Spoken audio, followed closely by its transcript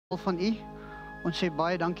van u. Ons sê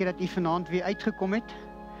baie dankie dat u vanaand weer uitgekom het.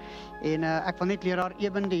 En ek wil net leraar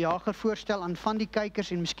Eben die Jager voorstel aan van die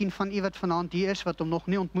kykers en miskien van u wat vanaand hier is wat hom nog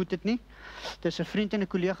nie ontmoet het nie. Dis 'n vriend en 'n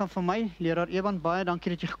kollega van my, leraar Eben, baie dankie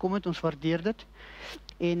dat jy gekom het. Ons waardeer dit.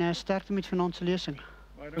 En sterkte met vanaand se lesing.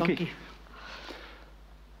 Baie dankie.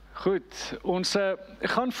 Goed, ons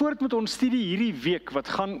gaan voort met ons studie hierdie week wat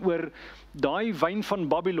gaan oor daai wyn van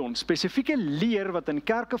Babylon, spesifieke leer wat in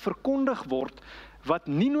kerke verkondig word, wat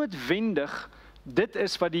nie noodwendig dit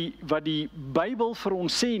is wat die Bybel vir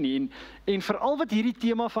ons sê nie, en veral wat hierdie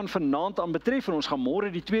tema van vanaand aan betref, en ons gaan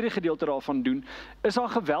môre die tweede gedeelte daarvan doen, is daar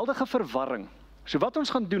geweldige verwarring. So wat ons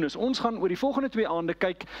gaan doen is, ons gaan oor die volgende 2 aande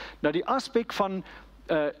kyk na die aspek van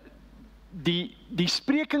die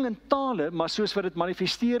spreking in tale, maar soos wat dit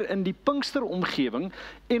manifesteer in die Pinksteromgewing,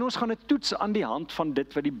 en ons gaan dit toets aan die hand van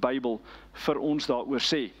dit wat die Bybel vir ons daaroor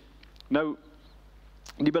sê. Nou,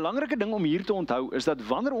 die belangrike ding om hier te onthou is dat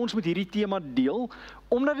wanneer ons met hierdie tema deel,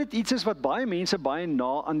 omdat dit iets is wat baie mense baie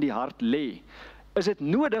na aan die hart lê, is dit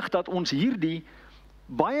nodig dat ons hierdie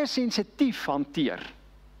baie sensitief hanteer.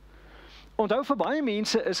 Onthou, vir baie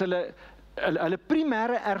mense is hulle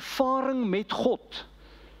primêre ervaring met God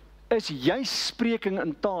is juis spreking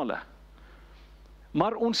in tale.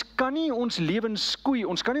 Maar ons kan nie ons lewens skoei,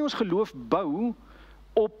 ons kan nie ons geloof bou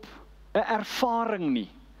op 'n ervaring nie.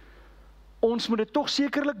 Ons moet dit tog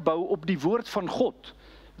sekerlik bou op die woord van God,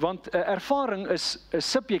 want 'n ervaring is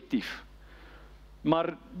subjektief.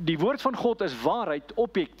 Maar die woord van God is waarheid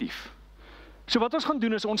objektief. So wat ons gaan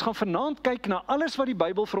doen is, ons gaan vanaand kyk na alles wat die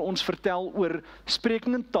Bybel vir ons vertel oor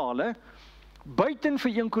spreking in tale, buiten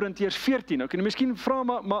vir 1 Korintiërs 14. Nou kan jy miskien vra,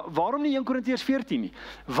 maar waarom nie 1 Korintiërs 14 nie?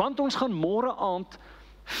 Want ons gaan môre aand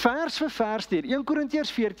vers vir vers deur 1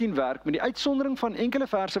 Korintiërs 14 werk, met die uitsondering van enkele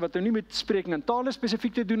verse wat nou nie met spreking in tale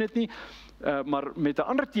spesifiek te doen het nie, maar met 'n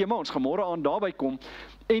ander tema. Ons gaan môre aand daarby kom,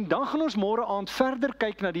 en dan gaan ons môre aand verder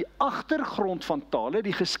kyk na die agtergrond van tale,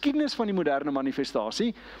 die geskiedenis van die moderne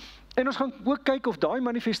manifestasie, en ons gaan ook kyk of daai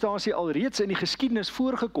manifestasie alreeds in die geskiedenis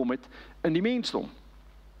voorgekom het in die mensdom.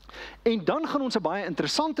 En dan gaan ons 'n baie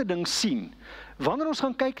interessante ding sien, wanneer ons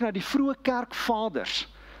gaan kyk na die vroeë kerkvaders,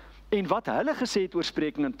 en wat hulle gesê het oor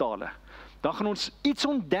spreking in tale. Dan gaan ons iets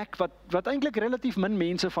ontdek wat eintlik relatief min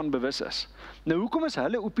mense van bewus is. Nou, hoekom is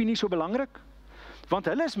hulle opinie so belangrik? Want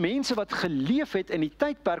hulle is mense wat geleef het in die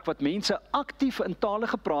tydperk wat mense aktief in tale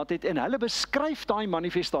gepraat het, en hulle beskryf daai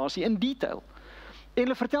manifestasie in detail. En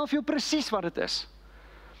hulle vertel vir jou presies wat dit is.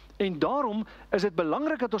 En daarom is dit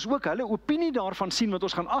belangrik dat ons ook hulle opinie daarvan sien, want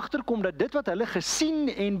ons gaan agterkom dat dit wat hulle gesien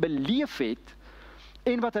en beleef het,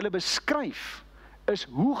 en wat hulle beskryf, is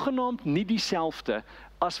hoegenaamd nie dieselfde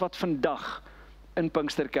as wat vandag in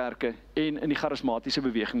Pinksterkerke en in die charismatiese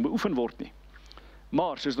beweging beoefen word nie.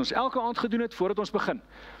 Maar, soos ons elke aand gedoen het, voordat ons begin,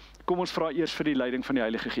 kom ons vra eers vir die leiding van die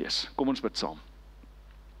Heilige Gees. Kom ons bid saam.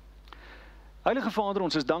 Heilige Vader,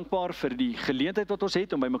 ons is dankbaar vir die geleentheid wat ons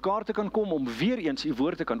het om by mekaar te kan kom, om weer eens u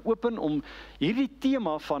woord te kan open, om hierdie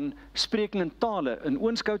tema van spreking in tale in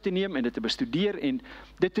oënskou te neem en dit te bestudeer en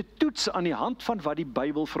dit te toets aan die hand van wat die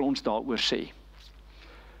Bybel vir ons daaroor sê.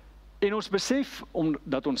 En ons besef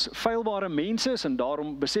dat ons feilbare mense is, en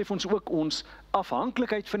daarom besef ons ook ons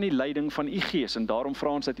afhanklikheid van die leiding van u Gees, en daarom vra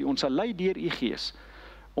ons dat u ons sal lei deur u Gees,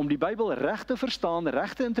 om die Bybel reg te verstaan,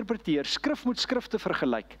 reg te interpreteer, skrif met skrif te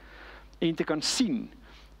vergelyk, en te kan sien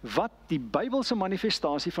wat die Bybelse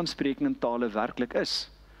manifestasie van spreking in tale werklik is.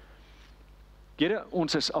 Here,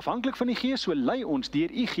 ons is afhanklik van die Gees, so lei ons deur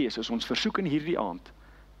u Gees, is ons versoek in hierdie aand.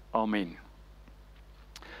 Amen.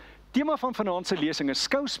 Tema van vanaand se lesing is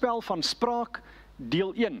Skouspel van Spraak,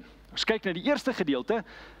 deel 1. Ons kyk na die eerste gedeelte,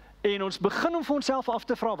 en ons begin om vir onsself af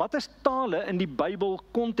te vra, wat is tale in die Bybel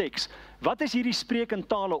konteks? Wat is hierdie spreek in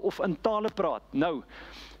tale of in tale praat? Nou,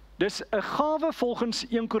 dis 'n gawe volgens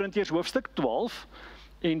 1 Korintiërs hoofstuk 12,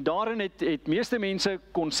 en daarin het meeste mense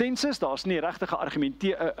konsensus, daar's nie regtige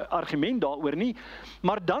argument daaroor nie,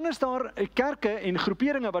 maar dan is daar kerke en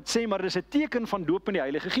groeperinge wat sê, maar dis 'n teken van doop in die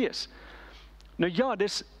Heilige Gees. Nou ja,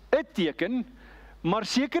 dis 'n teken, maar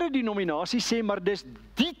sekere denominasies sê, maar dis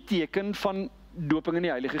die teken van doping in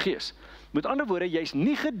die Heilige Gees. Met ander woorde, jy's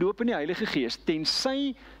nie gedoop in die Heilige Gees,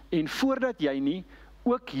 tensy en voordat jy nie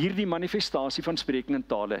ook hierdie manifestasie van spreking in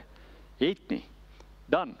tale het nie.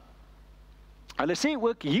 Dan, hulle sê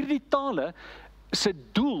ook, hierdie tale se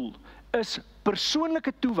doel is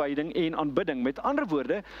persoonlike toewyding en aanbidding. Met ander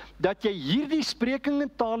woorde, dat jy hierdie spreking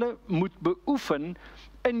in tale moet beoefen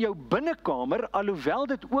in jou binnekamer, alhoewel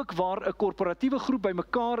dit ook waar 'n korporatiewe groep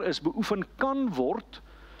bymekaar is, beoefen kan word,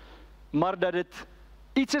 maar dat dit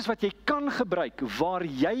iets is wat jy kan gebruik, waar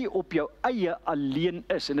jy op jou eie alleen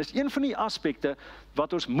is. En dis een van die aspekte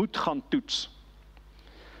wat ons moet gaan toets.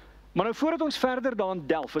 Maar nou voordat ons verder daarin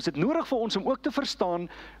delf, is dit nodig vir ons om ook te verstaan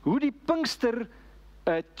hoe die Pinkster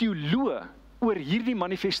teoloë oor hierdie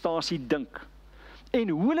manifestasie dink. En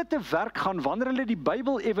hoe hulle te werk gaan wanneer hulle die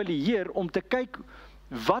Bybel evalueer om te kyk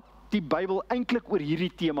wat die Bybel eintlik oor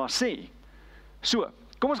hierdie tema sê. So,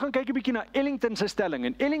 kom ons gaan kyk 'n bietjie na Ellington se stelling.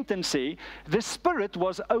 En Ellington sê, the Spirit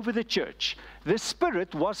was over the church. The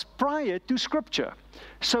Spirit was prior to Scripture.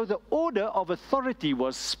 So the order of authority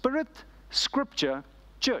was Spirit, Scripture,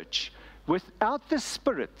 Church. Without the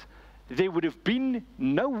Spirit, there would have been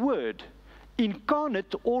no word,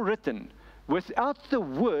 incarnate or written. Without the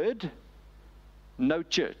word, no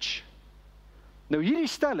church. Nou hierdie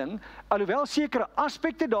stelling, alhoewel sekere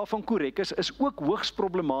aspekte daarvan korrek is ook hoogs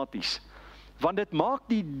problematies, want dit maak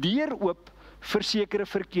die deur oop vir sekere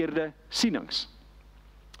verkeerde sienings.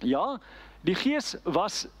 Ja, die Gees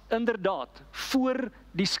was inderdaad voor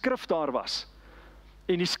die skrif daar was.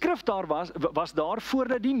 En die skrif daar was daar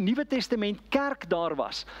voordat die Nuwe Testament kerk daar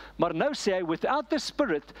was. Maar nou sê hy, without the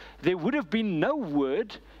Spirit, there would have been no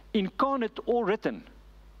word, incarnate or written.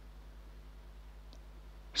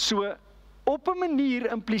 So, op 'n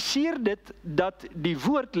manier impliseer dit dat die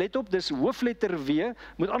woord, let op, dis hoofletter W,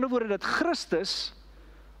 met ander woorde dat Christus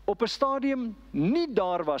op 'n stadium nie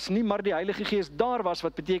daar was nie, maar die Heilige Gees daar was,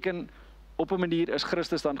 wat beteken op 'n manier is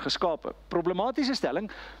Christus dan geskape. Problematiese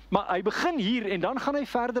stelling, maar hy begin hier en dan gaan hy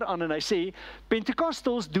verder aan en hy sê,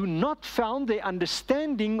 Pentecostals do not found their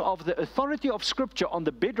understanding of the authority of Scripture on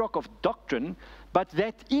the bedrock of doctrine, but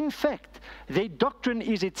that in fact their doctrine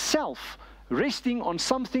is itself resting on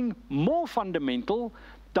something more fundamental,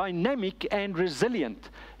 dynamic and resilient.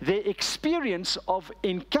 Their experience of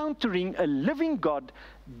encountering a living God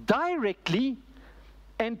directly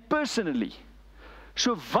and personally.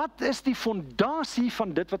 So wat is die fondasie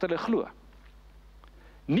van dit wat hulle glo?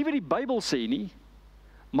 Nie wat die Bybel sê nie,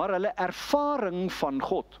 maar hulle ervaring van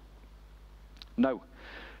God. Nou,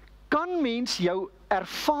 kan mens jou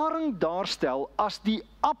ervaring daarstel as die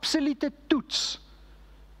absolute toets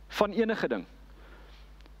van enige ding?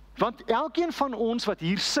 Want elkeen van ons wat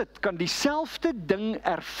hier sit, kan dieselfde ding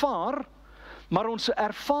ervaar, maar ons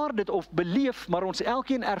ervaar dit of beleef, maar ons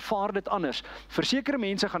elkeen ervaar dit anders. Vir sekere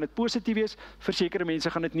mense gaan dit positief wees, vir sekere mense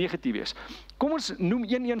gaan dit negatief wees. Kom ons noem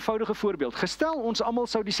een eenvoudige voorbeeld. Gestel ons almal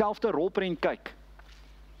sou dieselfde rolprent kyk.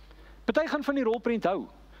 Party gaan van die rolprent hou,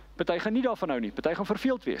 party gaan nie daarvan hou nie, party gaan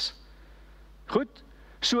verveeld wees. Goed,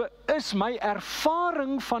 so is my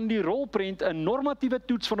ervaring van die rolprent 'n normatiewe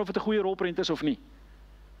toets van of dit 'n goeie rolprent is of nie.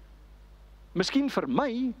 Miskien vir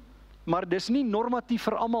my, maar dis nie normatief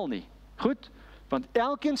vir almal nie. Goed, want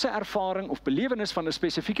elkeen se ervaring of belewenis van 'n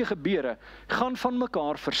spesifieke gebeure gaan van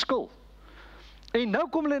mekaar verskil. En nou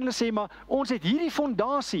kom hulle en hulle sê, maar ons het hierdie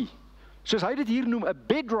fondasie, soos hy dit hier noem, 'n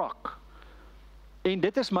bedrock. En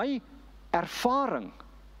dit is my ervaring.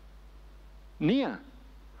 Nee,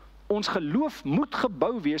 ons geloof moet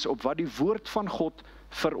gebou wees op wat die woord van God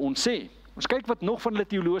vir ons sê. Ons kyk wat nog van hulle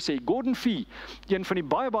teoloë sê. Gordon Fee, een van die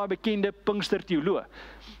baie bekende Pinkster teoloë.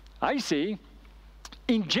 Hy sê,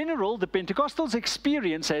 in general, the Pentecostals'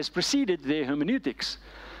 experience has preceded their hermeneutics.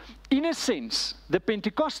 In a sense, the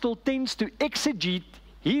Pentecostal tends to exegete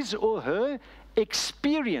his or her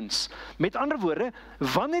experience. Met ander woorde,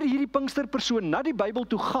 wanneer hierdie Pinksterpersoon na die Bybel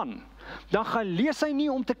toe gaan, dan gaan lees hy nie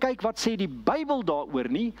om te kyk wat sê die Bybel daaroor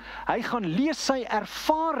nie, hy gaan lees sy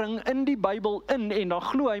ervaring in die Bybel in, en dan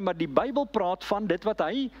glo hy, maar die Bybel praat van dit wat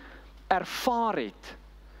hy ervaar het.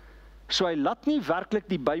 So hy laat nie werklik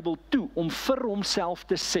die Bybel toe om vir homself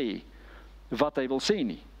te sê wat hy wil sê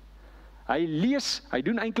nie. Hy lees, hy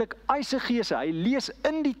doen eintlik eisegese, hy lees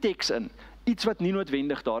in die teks in, iets wat nie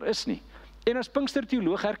noodwendig daar is nie. En as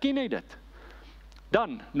Pinksterteoloog herken hy dit.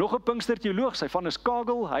 Dan, nog 'n Pinksterteoloog, sy van is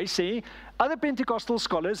Kagel, hy sê, other Pentecostal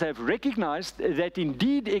scholars have recognized that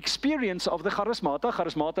indeed experience of the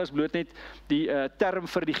charismata is bloot net die term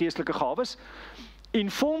vir die geestelike gawes,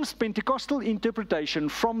 informs Pentecostal interpretation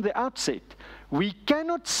from the outset. We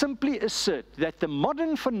cannot simply assert that the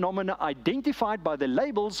modern phenomena identified by the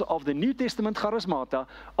labels of the New Testament charismata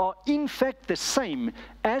are in fact the same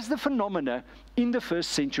as the phenomena in the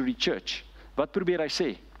first century church. Wat probeer hy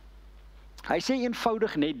sê? Hy sê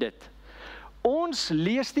eenvoudig net dit. Ons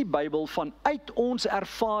lees die Bybel vanuit ons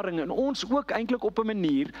ervaring en ons ook eintlik op 'n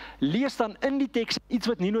manier lees dan in die teks iets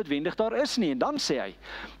wat nie noodwendig daar is nie. En dan sê hy,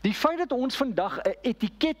 die feit dat ons vandag 'n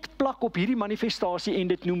etiket plak op hierdie manifestasie en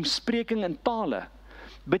dit noem spreking in tale,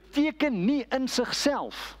 beteken nie in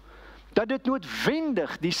sigself dat dit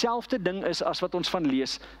noodwendig dieselfde ding is as wat ons van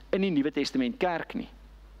lees in die Nuwe Testament kerk nie.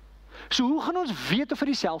 So hoe gaan ons weet of dit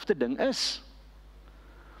dieselfde ding is?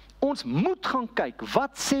 Ons moet gaan kyk,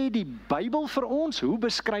 wat sê die Bybel vir ons? Hoe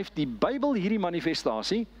beskryf die Bybel hierdie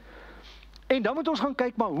manifestasie? En dan moet ons gaan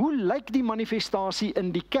kyk, maar hoe lyk die manifestasie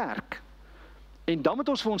in die kerk? En dan moet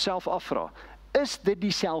ons vir onsself afvra, is dit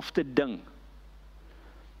dieselfde ding?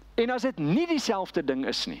 En as dit nie dieselfde ding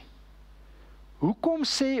is nie, hoekom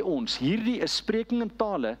sê ons hierdie is spreking in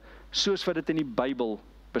tale soos wat dit in die Bybel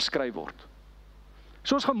beskryf word?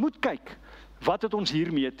 So ons gaan moet kyk, wat het ons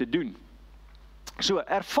hiermee te doen? So,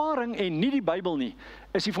 ervaring en nie die Bybel nie,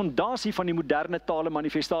 is die fondasie van die moderne tale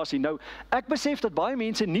manifestasie. Nou, ek besef dat baie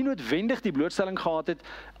mense nie noodwendig die blootstelling gehad het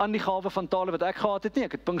aan die gawe van tale wat ek gehad het nie.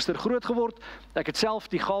 Ek het Pinkster groot geword, ek het self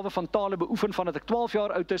die gawe van tale beoefen vandat ek 12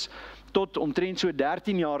 jaar oud is, tot omtrent so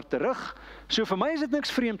 13 jaar terug. So vir my is dit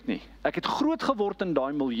niks vreemd nie. Ek het groot geword in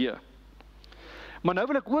daai milieu. Maar nou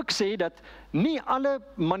wil ek ook sê dat nie alle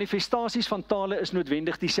manifestasies van tale is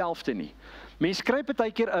noodwendig dieselfde nie. Mens kry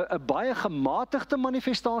partykeer 'n baie gematigde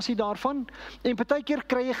manifestasie daarvan, en partykeer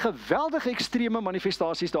kry jy geweldige ekstreme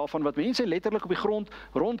manifestasies daarvan, wat mense letterlik op die grond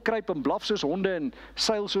rondkruip en blaf soos honde en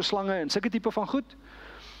seil soos slange en sulke tipe van goed.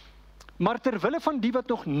 Maar terwille van die wat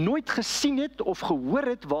nog nooit gesien het of gehoor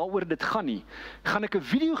het waaroor dit gaan nie, gaan ek 'n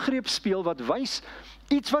videogreep speel wat wys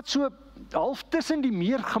iets wat so half tussen die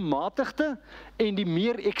meer gematigde en die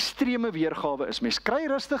meer ekstreme weergawe is. Mens kry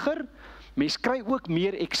rustiger, mens kry ook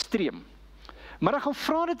meer ekstreem. Maar ek gaan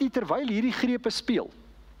vra dat jy terwyl hierdie grepe speel,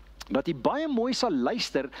 dat jy baie mooi sal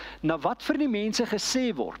luister na wat vir die mense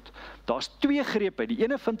gesê word. Daar's 2 grepe, die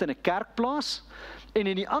ene vind in 'n kerk plaas, en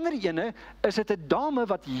in die ander ene is dit 'n dame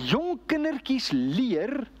wat jong kindertjies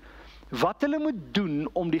leer wat hulle moet doen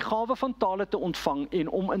om die gawe van tale te ontvang en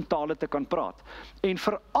om in tale te kan praat. En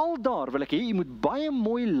veral daar wil ek hê, jy moet baie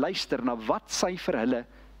mooi luister na wat sy vir hulle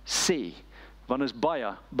sê, want is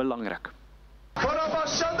baie belangrik.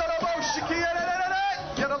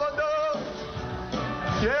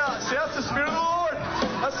 Yeah, see, that's the Spirit of the Lord.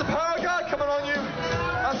 That's the power of God coming on you.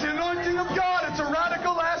 That's the anointing of God. It's a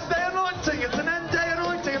radical last day anointing. It's an end day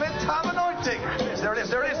anointing, an end time anointing. There it is,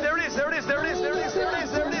 there it is, there it is, there it is, there it is, there it is, there it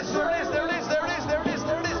is, there it is, there it is, there it is, there it is, there it is,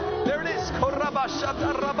 there it is, there it is.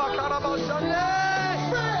 Korabashata rabakarabashande.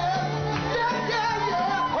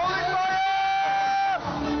 Holy fire!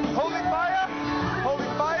 Holy fire! Holy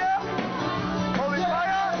fire! Holy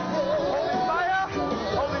fire! Holy fire!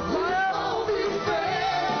 Holy fire!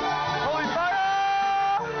 Holy fire!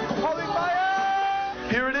 Holy fire!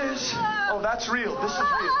 Here it is. Oh, that's real. This is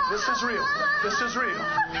real. This is real. This is real.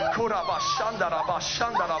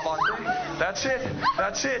 That's it.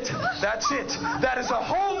 That's it. That's it. That is a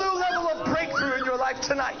whole new level of breakthrough in your life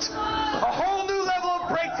tonight. A whole new level of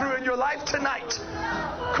breakthrough in your life tonight.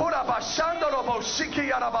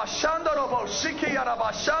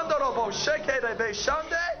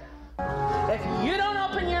 If you don't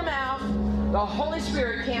open your mouth, the Holy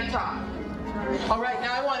Spirit can't talk. All right,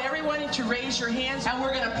 now I want everyone to raise your hands and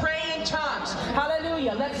we're going to pray in tongues.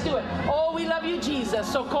 Hallelujah. Let's do it. Oh, we love you, Jesus.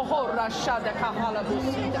 So kohora shada kahala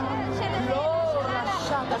busida. Lora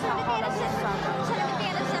shada kahala busida.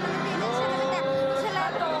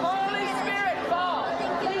 Let the Holy Spirit fall.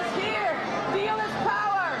 He's here. Feel His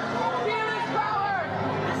power. Feel His power.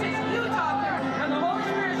 This is you, doctor. And the Holy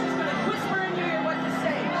Spirit is just going to whisper in your ear what to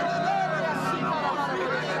say.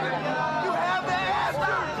 You have the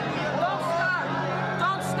answer. Don't stop.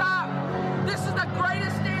 Don't stop. This is the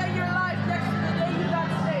greatest day of your life next to the day you got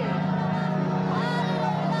saved.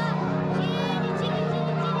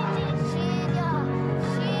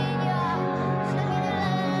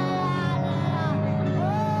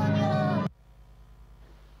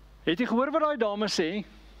 Het jy gehoor wat daai dame sê?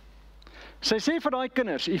 Sy sê vir daai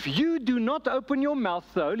kinders, if you do not open your mouth,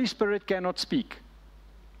 the Holy Spirit cannot speak.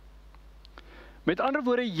 Met ander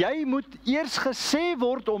woorde, jy moet eers gesê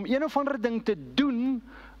word om een of ander ding te doen,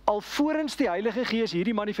 alvorens die Heilige Gees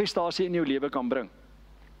hierdie manifestasie in jou lewe kan bring.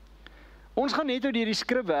 Ons gaan net deur die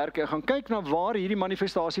skrifwerke gaan kyk na waar hierdie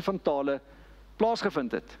manifestasie van tale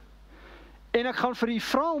plaasgevind het. En ek gaan vir u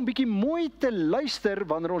vra om bietjie mooi te luister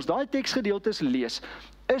wanneer ons daai teksgedeeltes lees.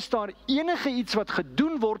 Is daar enige iets wat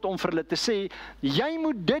gedoen word om vir hulle te sê, jy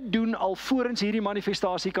moet dit doen alvorens hierdie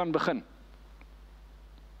manifestasie kan begin?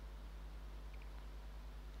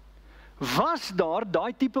 Was daar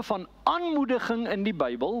daai tipe van aanmoediging in die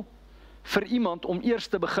Bybel vir iemand om eers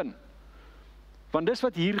te begin? Want dis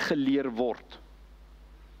wat hier geleer word.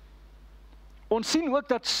 Ons sien ook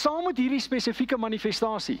dat saam met hierdie spesifieke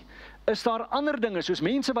manifestasie, is daar ander dinge, soos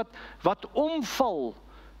mense wat omval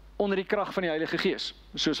onder die krag van die Heilige Gees,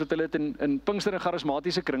 soos wat hulle dit in Pinkster en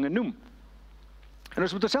charismatiese kringe noem. En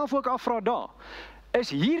ons moet onsself ook afvra daar, is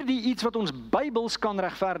hierdie iets wat ons Bybels kan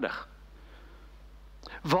regverdig?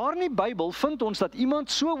 Waar in die Bybel vind ons dat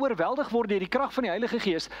iemand so oorweldig word deur die krag van die Heilige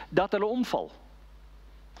Gees, dat hulle omval?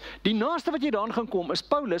 Die naaste wat jy daan gaan kom is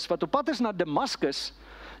Paulus wat op pad is na Damaskus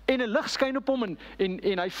en 'n lig skyn op hom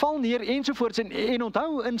en hy val neer ensovoorts en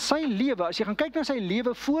onthou in sy lewe, as jy gaan kyk na sy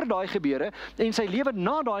lewe voor daai gebeure en sy lewe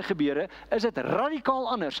na daai gebeure, is dit radikaal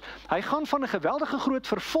anders. Hy gaan van 'n geweldige groot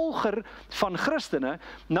vervolger van Christene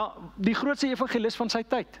na die grootste evangelis van sy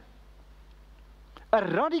tyd. 'n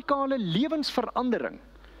Radikale lewensverandering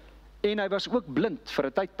en hy was ook blind vir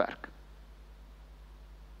 'n tydperk.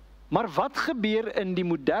 Maar wat gebeur in die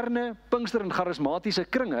moderne Pinkster en charismatiese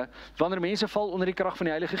kringe wanneer mense val onder die krag van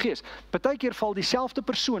die Heilige Gees? Partykeer val dieselfde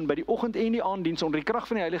persoon by die oggend en die aanddiens onder die krag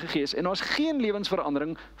van die Heilige Gees en daar's geen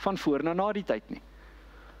lewensverandering van voor na die tyd nie.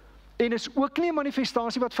 En is ook nie 'n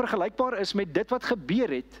manifestasie wat vergelykbaar is met dit wat gebeur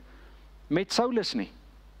het met Saulus nie.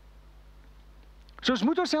 So ons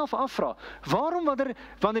moet onsself afvra, waarom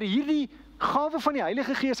wanneer hierdie gawe van die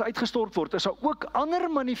Heilige Gees uitgestort word, is daar ook ander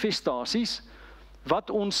manifestasies wat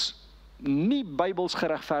ons nie Bybels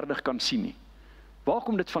geregverdig kan sien nie. Waar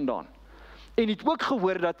kom dit vandaan? En het ook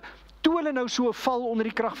gehoor dat toe hulle nou so val onder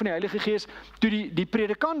die krag van die Heilige Gees, toe die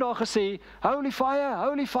predikant daar gesê, holy fire,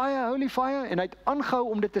 holy fire, holy fire, en hy het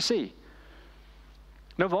aangehou om dit te sê.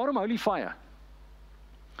 Nou waarom holy fire?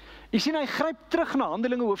 Jy sien, hy gryp terug na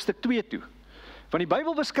Handelinge hoofstuk 2 toe. Want die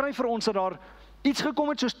Bybel beskryf vir ons dat daar iets gekom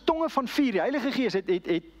het soos tonge van vuur. Die Heilige Gees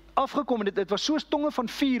het afgekom en dit was soos tonge van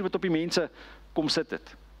vuur wat op die mense kom sit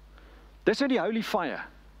het. Dis nou die holy fire.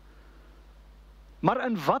 Maar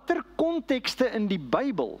in watter kontekste in die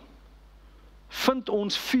Bybel vind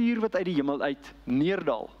ons vuur wat uit die hemel uit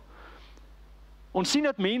neerdal? Ons sien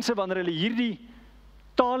dat mense wanneer hulle hierdie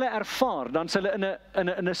tale ervaar, dan is hulle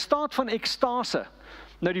in 'n staat van ekstase.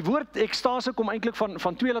 Nou die woord ekstase kom eintlik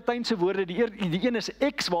van twee Latynse woorde. Die een is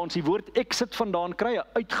ex, waar ons die woord exit vandaan kry, 'n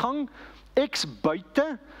uitgang, ex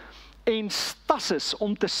buite, en stasis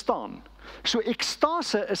om te staan. So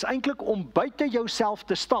ekstase is eintlik om buite jouself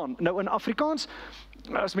te staan. Nou in Afrikaans,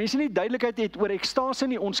 as mense nie duidelikheid het oor ekstase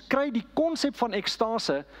nie, ons kry die konsep van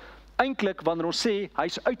ekstase eintlik wanneer ons sê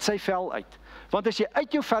hy's uit sy vel uit. Want as jy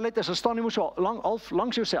uit jou vel uit is, dan staan jy mos so half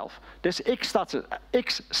langs jouself. Dis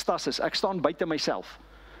ekstasis, ek staan buite myself.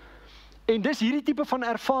 En dis hierdie tipe van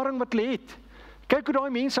ervaring wat hulle het. Kyk hoe daai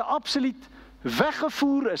mense absoluut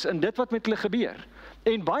weggevoer is in dit wat met hulle gebeur.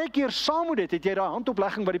 En baie keer saam met dit het jy daai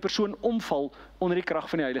handoplegging waar die persoon omval onder die krag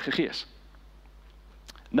van die Heilige Gees.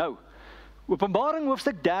 Nou, Openbaring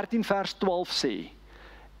hoofstuk 13 vers 12 sê,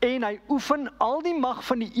 en hy oefen al die mag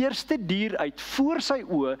van die eerste dier uit voor sy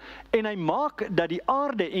oë, en hy maak dat die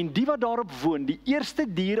aarde en die wat daarop woon, die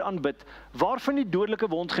eerste dier aanbid, waarvan die dodelike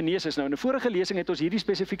wond genees is. Nou in 'n vorige lesing het ons hierdie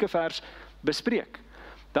spesifieke vers bespreek.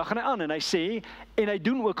 Dan gaan hy aan en hy sê, en hy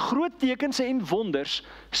doen ook groot tekens en wonders,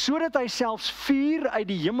 sodat hy selfs vuur uit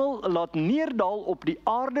die hemel laat neerdal op die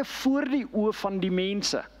aarde voor die oë van die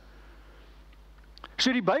mense.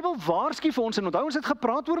 So die Bybel waarsku vir ons, en onthou ons het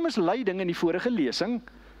gepraat oor misleiding in die vorige lesing,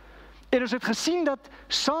 en ons het gesien dat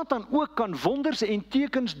Satan ook kan wonders en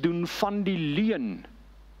tekens doen van die leuen.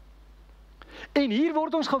 En hier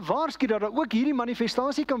word ons gewaarsku dat daar ook hierdie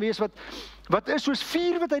manifestasie kan wees wat is soos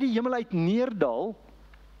vuur wat uit die hemel uit neerdal.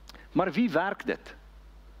 Maar wie werk dit?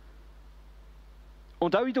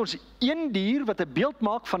 Onthou het ons een dier wat 'n beeld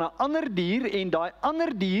maak van 'n ander dier, en daai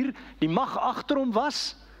ander dier, die mag agter hom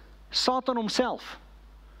was Satan homself.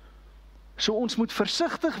 So ons moet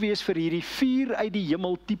versigtig wees vir hierdie vuur uit die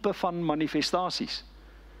hemel tipe van manifestasies.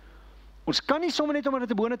 Ons kan nie sommer net omdat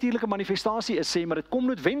dit 'n bonatuurlike manifestasie is sê, maar dit kom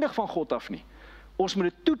noodwendig van God af nie. Ons moet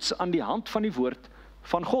dit toets aan die hand van die woord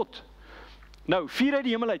van God. Nou, vuur uit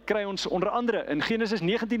die hemel uit kry ons onder andere in Genesis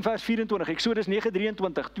 19 vers 24, Exodus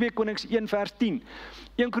 9:23, 2 Konings 1 vers 10,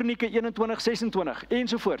 1 Kronieke 21:26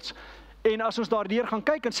 ensovoorts. En as ons daardeur gaan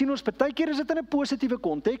kyk, dan sien ons partykeer is dit in 'n positiewe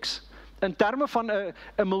konteks, in terme van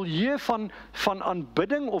 'n milieu van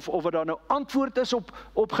aanbidding, of wat daar nou antwoord is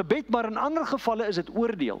op gebed, maar in ander gevalle is dit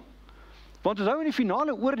oordeel. Want onthou in die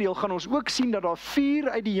finale oordeel gaan ons ook sien dat daar vuur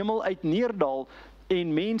uit die hemel uit neerdal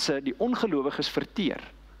en mense, die ongelowiges, verteer.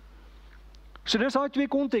 So dis daai twee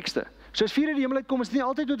kontekste. So as vuur uit die hemel uitkom, is dit nie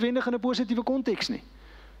altyd noodwendig in 'n positiewe konteks nie.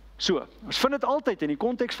 So, ons vind dit altyd in die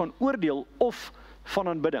konteks van oordeel of van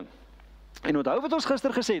aanbidding. En onthou wat ons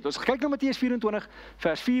gister gesê het, ons kyk na Matteus 24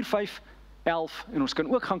 vers 4, 5, 11 en ons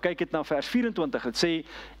kan ook gaan kyk het na vers 24. Dit sê,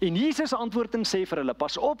 en Jesus antwoording sê vir hulle,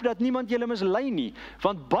 pas op dat niemand julle mislei nie,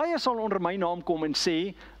 want baie sal onder my naam kom en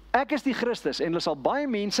sê, ek is die Christus, en hulle sal baie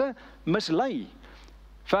mense mislei.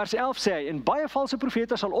 Vers 11 sê hy, en baie valse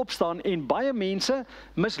profete sal opstaan en baie mense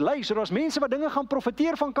mislei. So daar's mense wat dinge gaan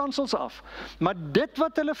profeteer van kansels af, maar dit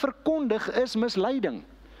wat hulle verkondig is misleiding.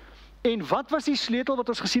 En wat was die sleutel wat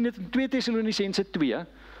ons gesien het in 2 Tessalonisense 2,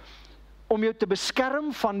 om jou te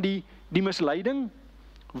beskerm van die misleiding?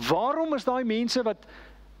 Waarom is daai mense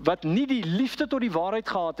wat nie die liefde tot die waarheid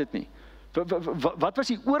gehad het nie? Wat was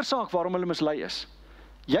die oorsaak waarom hulle mislei is?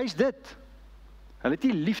 Juist dit. Hulle het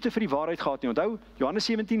nie liefde vir die waarheid gehad nie. Onthou, Johannes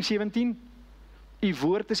 17:17, U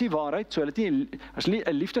woord is die waarheid, so hulle het nie, as hulle nie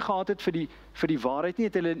 'n liefde gehad het vir die waarheid nie,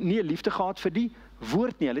 het hulle nie 'n liefde gehad vir die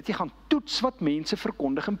woord nie. Hulle het nie gaan toets wat mense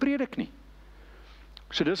verkondig en predik nie.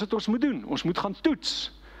 So dis wat ons moet doen. Ons moet gaan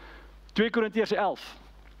toets. 2 Korintiërs 11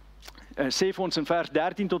 sê vir ons in vers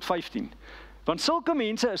 13 tot 15. Want sulke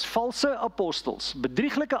mense is valse apostels,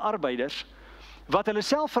 bedrieglike arbeiders, wat hulle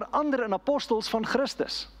self verander in apostels van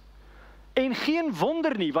Christus. En geen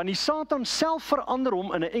wonder nie, want die Satan self verander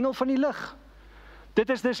hom in 'n engel van die lig. Dit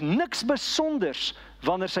is dus niks besonders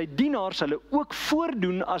wanneer sy dienaars hulle ook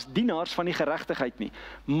voordoen as dienaars van die geregtigheid nie,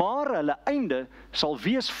 maar hulle einde sal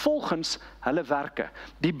wees volgens hulle werke.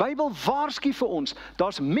 Die Bybel waarsku vir ons,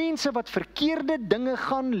 daar's mense wat verkeerde dinge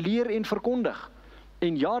gaan leer en verkondig.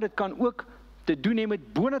 En ja, dit kan ook te doen hê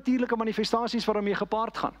met bonatuurlike manifestasies wat daarmee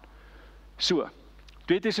gepaard gaan. So,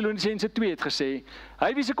 2 Tessalonisense 2 het gesê,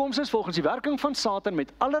 hy wie se koms is volgens die werking van Satan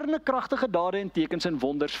met allerlei kragtige dade en tekens en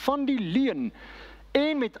wonders van die leuen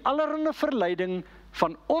en met allerlei verleiding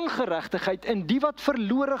van ongeregtigheid in die wat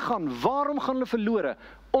verlore gaan. Waarom gaan hulle verlore?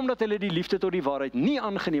 Omdat hulle die liefde tot die waarheid nie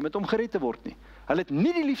aangeneem het om gered te word nie. Hulle het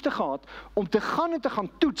nie die liefde gehad om te gaan en te gaan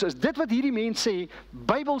toets, is dit wat hierdie mens sê,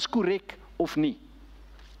 Bybels korrek of nie.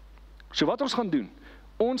 So wat ons gaan doen?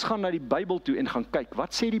 Ons gaan na die Bybel toe en gaan kyk,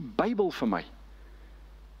 wat sê die Bybel vir my?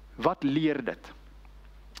 Wat leer dit?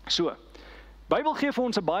 So, Bybel gee vir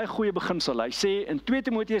ons 'n baie goeie beginsel. Hy sê in 2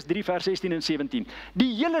 Timoteus 3 vers 16 en 17,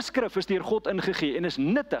 die hele skrif is deur God ingegee en is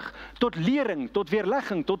nuttig tot lering, tot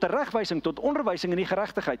weerlegging, tot regwysing, tot onderwysing in die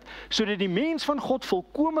geregtigheid, sodat die mens van God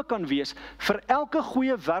volkome kan wees, vir elke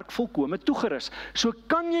goeie werk volkome toegerus. So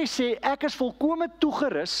kan jy sê, ek is volkome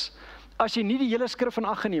toegerus, as jy nie die hele skrif in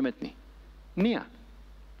ag geneem het nie? Nee.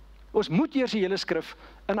 Ons moet eers die hele skrif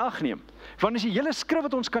in ag neem. Want as die hele skrif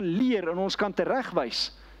wat ons kan leer en ons kan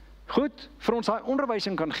teregwys, goed, vir ons daai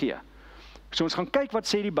onderwysing kan gee. So ons gaan kyk wat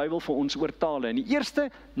sê die Bybel vir ons oor tale. En die eerste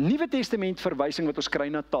Nuwe Testament verwysing wat ons kry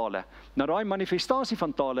na tale, na daai manifestasie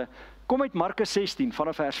van tale, kom uit Markus 16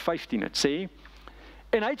 vanaf vers 15. Dit sê,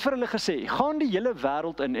 en hy het vir hulle gesê, gaan die hele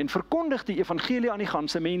wêreld in en verkondig die evangelie aan die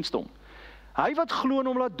ganse mensdom. Hy wat glo en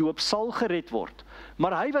hom laat doop sal gered word,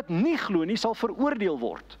 maar hy wat nie glo nie sal veroordeel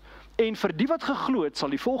word. En vir die wat geglo het sal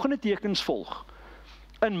die volgende tekens volg.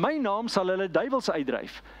 In my naam sal hulle duiwels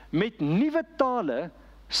uitdryf, met nuwe tale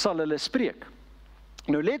sal hulle spreek.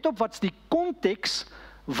 Nou let op wat's die konteks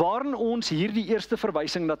waarin ons hierdie eerste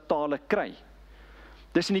verwysing na tale kry.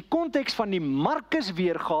 Dis in die konteks van die Markus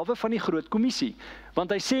weergawe van die Groot Kommissie,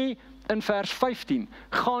 want hy sê in vers 15,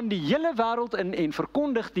 gaan die hele wêreld in en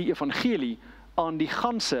verkondig die evangelie aan die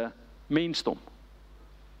ganse mensdom.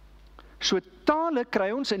 So tale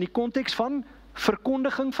kry ons in die konteks van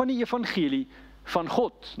verkondiging van die evangelie van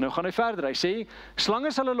God. Nou gaan hy verder, hy sê,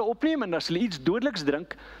 slange sal hulle opneem en as hulle iets dodeliks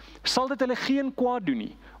drink, sal dit hulle geen kwaad doen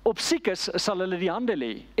nie. Op siekes sal hulle die hande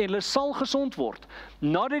lê en hulle sal gesond word.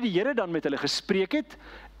 Nadat die Here dan met hulle gespreek het,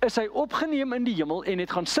 is hy opgeneem in die hemel en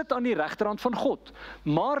het gaan sit aan die regterhand van God.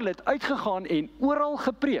 Maar hulle het uitgegaan en oral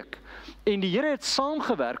gepreek. En die Here het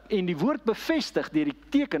saamgewerk en die woord bevestig deur die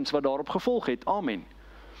tekens wat daarop gevolg het. Amen.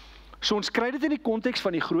 So ons kry dit in die konteks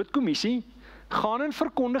van die Groot Kommissie, gaan en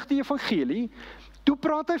verkondig die evangelie, toe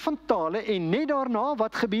praat hy van tale en net daarna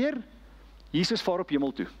wat gebeur? Jesus vaar op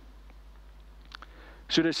hemel toe.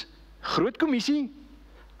 So dis Groot Kommissie,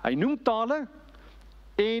 hy noem tale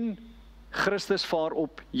en Christus vaar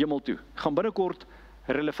op hemel toe. Gaan binnekort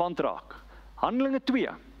relevant raak. Handelinge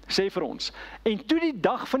 2 sê vir ons, en toe die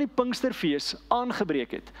dag van die Pinksterfees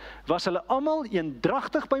aangebreek het, was hulle almal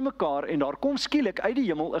eendragtig bymekaar en daar kom skielik uit die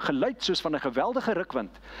hemel 'n geluid soos van 'n geweldige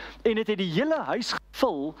rukwind en dit het die hele huis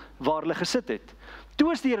gevul waar hulle gesit het.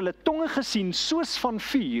 Toe is deur hulle tonge gesien soos van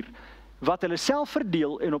vuur wat hulle self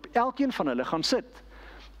verdeel en op elkeen van hulle gaan sit.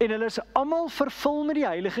 En hulle is almal vervul met die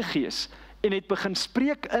Heilige Gees en het begin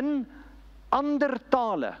spreek in ander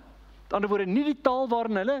tale. Met ander woorde, nie die taal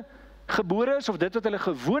waarin hulle gebore is of dit wat hulle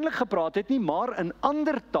gewoonlik gepraat het nie, maar in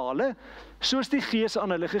ander tale, soos die Gees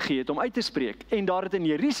aan hulle gegee het om uit te spreek. En daar het in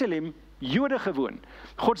Jerusalem Jode gewoon,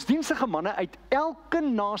 godsdienstige manne uit elke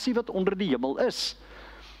nasie wat onder die hemel is.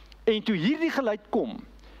 En toe hierdie geluid kom,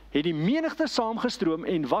 het die menigte saamgestroom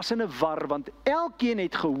en was in 'n war, want elkeen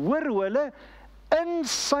het gehoor hoe hulle in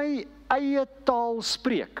sy eie taal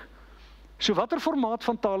spreek. So watter formaat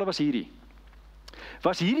van tale was hierdie?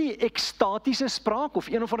 Was hierdie ekstatiese spraak of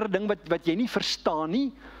een of ander ding wat jy nie verstaan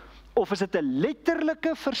nie? Of is dit 'n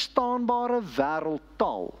letterlike verstaanbare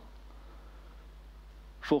wêreldtaal?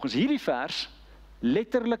 Volgens hierdie vers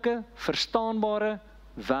letterlike, verstaanbare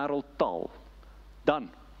wêreldtaal. Dan,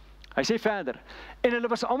 hy sê verder, en hulle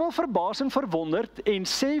was almal verbaas en verwonderd en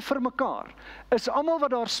sê vir mekaar, is almal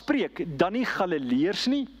wat daar spreek, dan nie Galileërs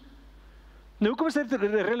nie? Nou, hoekom is dit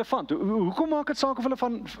relevant? Hoekom maak dit saak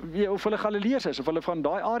of hulle Galileërs is, of hulle van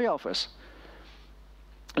daai area af is?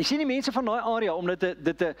 Jy sien die mense van daai area, omdat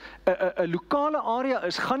dit 'n lokale area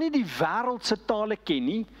is, gaan nie die wêreldse tale ken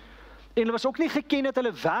nie, en hulle was ook nie geken dat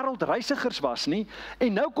hulle wêreldreisigers was nie,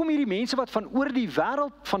 en nou kom hierdie mense wat van oor die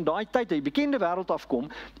wêreld van daai tyd, die bekende wêreld afkom,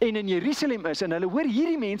 en in Jerusalem is, en hulle hoor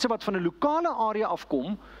hierdie mense wat van 'n lokale area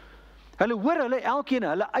afkom, hulle hoor hulle elkeen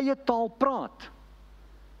hulle eie taal praat.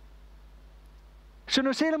 So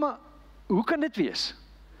nou sê hulle maar, hoe kan dit wees?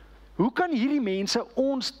 Hoe kan hierdie mense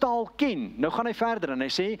ons taal ken? Nou gaan hy verder en hy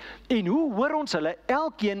sê, en hoe hoor ons hulle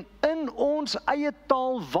elkeen in ons eie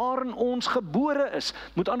taal waarin ons gebore is?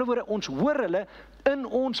 Met ander woorde, ons hoor hulle in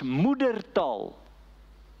ons moedertaal.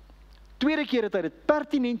 Tweede keer het hy dit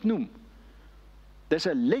pertinent noem. Dis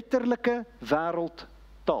 'n letterlike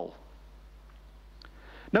wêreldtaal.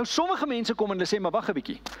 Nou sommige mense kom en hulle sê, maar wag 'n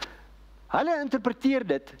bietjie. Hulle interpreteer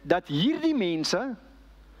dit dat hierdie mense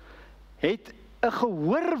het 'n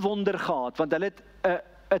gehoorwonder gehad, want hulle het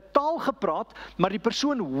 'n taal gepraat, maar die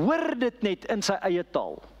persoon hoor dit net in sy eie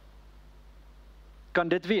taal. Kan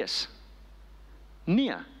dit wees?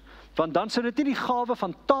 Nee, want dan sou dit nie die gawe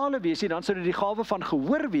van tale wees nie, dan sou dit die gawe van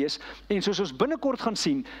gehoor wees, en soos ons binnekort gaan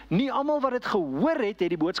sien, nie almal wat dit gehoor het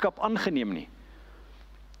die boodskap aangeneem nie.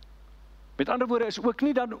 Met ander woorde is ook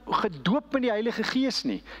nie dan gedoop met die Heilige Gees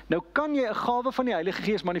nie. Nou kan jy 'n gawe van die Heilige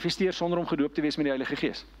Gees manifesteer sonder om gedoop te wees met die Heilige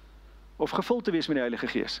Gees? Of gevul te wees met die Heilige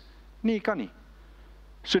Gees? Nee, jy kan nie.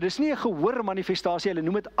 So dis nie 'n gehoor manifestasie, hulle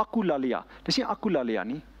noem dit akulalia. Dis nie akulalia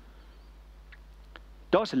nie.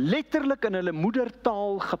 Daar's letterlik in hulle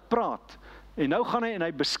moedertaal gepraat. En nou gaan hy en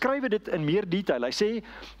hy beskryf dit in meer detail. Hy sê,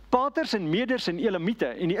 Paters en Meders en Elamiete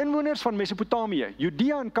en die inwoners van Mesopotamië,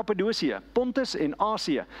 Judea en Kappadosie, Pontus en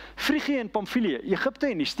Asië, Frigië en Pamfilië, Egipte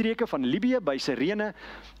en die streke van Libië by Sirene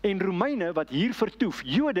en Romeine wat hier vertoef,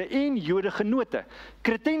 Jode en Jodegenote,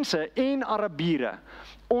 Kretense en Arabiere.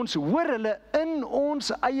 Ons hoor hulle in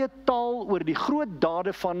ons eie taal oor die groot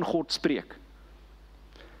dade van God spreek.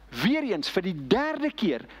 Weereens vir die derde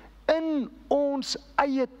keer in ons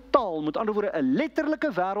eie taal, met ander woorde 'n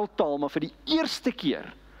letterlike wêreldtaal, maar vir die eerste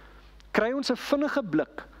keer kry ons 'n vinnige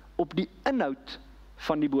blik op die inhoud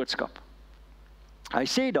van die boodskap. Hy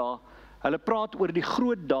sê daar, hulle praat oor die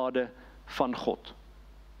groot dade van God.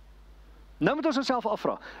 Nou moet ons onsself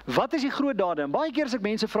afvra, wat is die groot dade? En baie keer as ek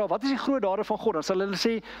mense vra, wat is die groot dade van God? Dan sal hulle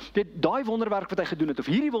sê, daai wonderwerk wat hy gedoen het, of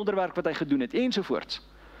hierdie wonderwerk wat hy gedoen het, ensovoorts.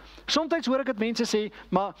 Soms hoor ek dat mense sê,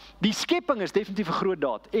 maar die skepping is definitief 'n groot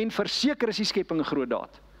daad, en verseker is die skepping 'n groot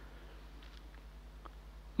daad.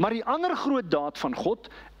 Maar die ander groot daad van God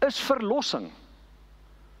is verlossing.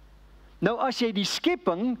 Nou as jy die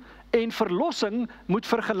skepping en verlossing moet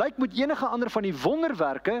vergelyk met enige ander van die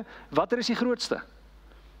wonderwerke, watter is die grootste?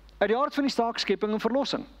 Uit die aard van die saak skepping en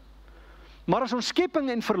verlossing. Maar as ons skepping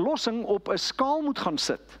en verlossing op 'n skaal moet gaan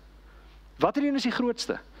sit, watter een is die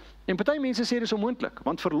grootste? En party mense sê dis onmoontlik,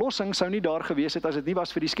 want verlossing sou nie daar gewees het as dit nie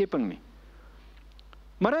was vir die skepping nie.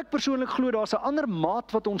 Maar ek persoonlik glo daar's 'n ander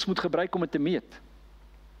maat wat ons moet gebruik om dit te meet.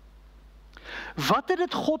 Wat het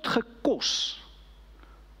dit God gekos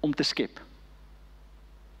om te skep?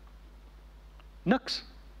 Niks.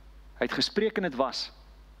 Hy het gespreek en dit was.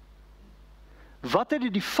 Wat het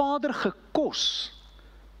dit die Vader gekos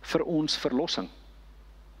vir ons verlossing?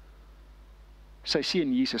 Sy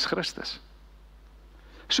seun Jesus Christus.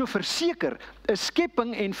 So verseker is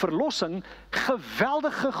skepping en verlossing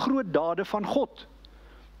geweldige groot dade van God.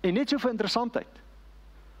 En net so vir interessantheid.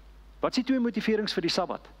 Wat is die twee motiverings vir die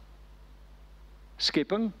Sabbat?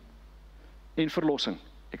 Skepping en verlossing.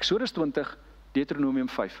 Eksodus 20, Deuteronomium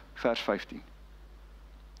 5, vers 15.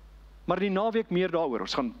 Maar die naweek meer daaroor,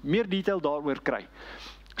 ons gaan meer detail daaroor kry.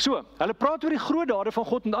 So, hulle praat oor die groot dade van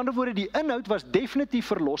God, met ander woorde, die inhoud was definitief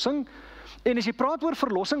verlossing, en as jy praat oor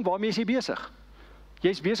verlossing, waarmee is jy besig? Jy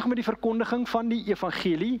is besig met die verkondiging van die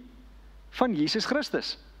evangelie van Jesus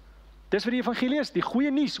Christus. Dis wat die evangelie is, die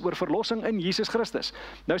goeie nuus oor verlossing in Jesus Christus.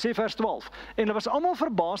 Nou sê vers 12, en hulle was almal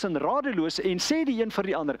verbaas en radeloos en sê die een vir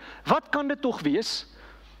die ander, wat kan dit tog wees?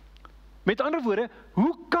 Met ander woorde,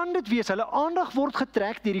 hoe kan dit wees? Hulle aandag word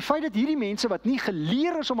getrek deur die feit dat hierdie mense wat nie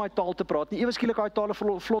geleer is om daai taal te praat nie, ewe skielik daai tale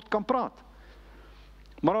vlot kan praat.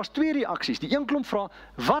 Maar daar's twee reaksies. Die een klomp vra,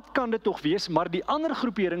 wat kan dit tog wees? Maar die ander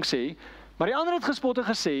groepering sê, maar die ander het gespot en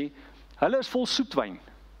gesê, hulle is vol soetwyn.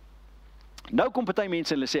 Nou kom party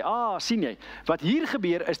mense en hulle sê, sien jy, wat hier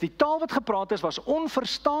gebeur is, die taal wat gepraat is, was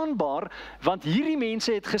onverstaanbaar, want hierdie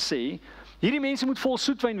mense het gesê, Hierdie mense moet vol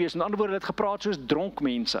soetwyn wees, met ander woorde het gepraat soos dronk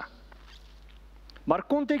mense. Maar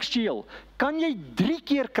kontekstueel, kan jy 3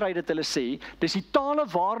 keer kry dat hulle sê, dis die tale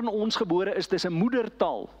waarin ons gebore is, dis 'n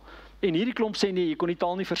moedertaal. En hierdie klomp sê nee, jy kon die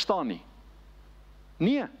taal nie verstaan nie.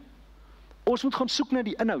 Nee, ons moet gaan soek na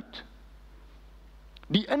die inhoud.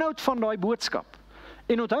 Die inhoud van daai boodskap.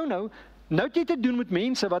 En onthou nou het jy te doen met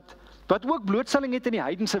mense wat ook blootstelling het in die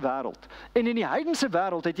heidense wêreld. En in die heidense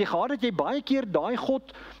wêreld het jy gehad dat jy baie keer daai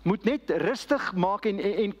God moet net rustig maak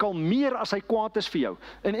en kalmeer as hy kwaad is vir jou.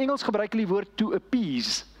 In Engels gebruik hulle die woord to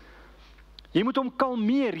appease. Jy moet hom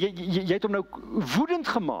kalmeer, jy het hom nou woedend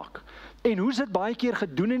gemaak. En hoe is dit baie keer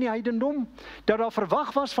gedoen in die heidendom? Dat daar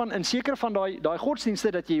verwag was van in sekere van daai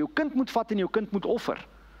godsdienste dat jy jou kind moet vat en jou kind moet offer.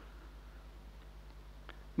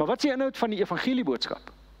 Maar wat is die inhoud van die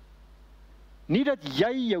evangelieboodskap? Nie dat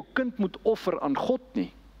jy jou kind moet offer aan God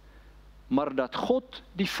nie, maar dat God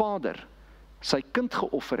die Vader sy kind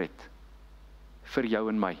geoffer het vir jou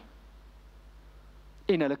en my.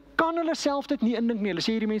 En hulle kan hulle self dit nie indink nie. Hulle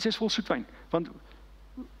sê hierdie mense is vol soetwyn. Want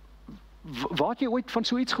waar het jy ooit van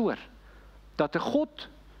so iets gehoor? Dat 'n God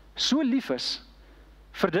so lief is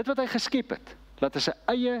vir dit wat hy geskep het, dat hy sy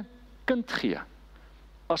eie kind gee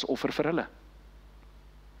as offer vir hulle.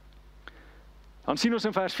 Dan sien ons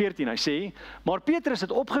in vers 14, hy sê, maar Petrus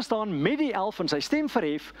het opgestaan met die 11 en sy stem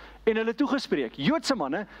verhef en hulle toegespreek, Joodse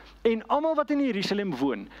manne en almal wat in Jerusalem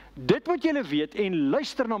woon, dit moet julle weet en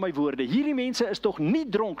luister na my woorde, hierdie mense is tog nie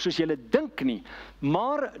dronk soos julle dink nie,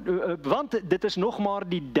 maar, want dit is nog maar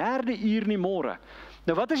die 3de uur in die môre.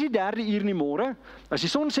 Nou wat is die 3de uur in die môre? As die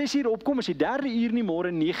son 6 uur opkom, is die 3de uur in die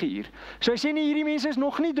môre 9 uur. So hy sê nie, hierdie mense is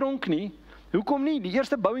nog nie dronk nie, hoekom nie? Die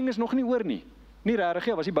eerste bouing is nog nie oor nie. Nie regtig,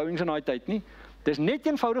 ja, was die bouings in daai tyd nie. Dis net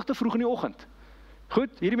eenvoudig te vroeg in die oggend. Goed,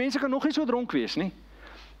 hierdie mense kan nog nie so dronk wees nie.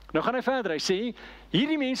 Nou gaan hy verder, hy sê,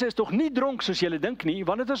 hierdie mense is tog nie dronk soos julle dink nie,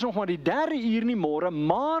 want dit is nog maar die 3de uur in die môre,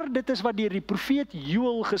 maar dit is wat deur die profeet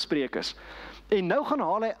Joël gespreek is. En nou gaan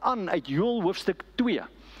haal hy aan uit Joël hoofstuk 2.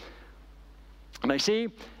 En hy sê,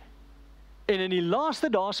 en in die laaste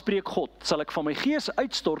dae spreek God, sal ek van my gees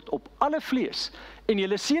uitstort op alle vlees, en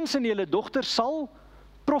julle seuns en julle dogters sal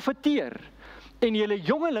profeteer, en julle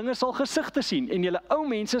jongelinge sal gesigte sien, en julle ou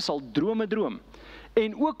mense sal drome droom.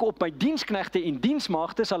 En ook op my diensknegte en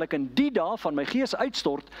diensmaagde sal ek in die dae van my gees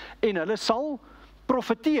uitstort, en hulle sal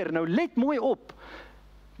profeteer. Nou let mooi op,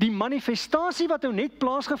 die manifestasie wat nou net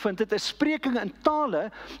plaasgevind het, is spreking in tale,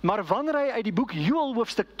 maar wanneer hy uit die boek Joël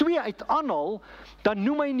hoofstuk 2 uit aanhaal, dan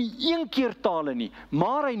noem hy nie een keer tale nie,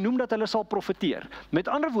 maar hy noem dat hulle sal profeteer. Met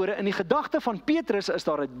ander woorde, in die gedagte van Petrus is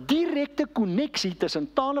daar 'n direkte koneksie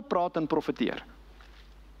tussen tale praat en profeteer.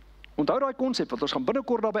 Onthou daai konsep, wat ons gaan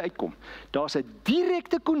binnekort daarby uitkom. Daar's 'n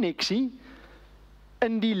direkte koneksie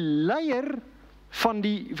in die leier van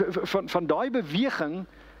daai beweging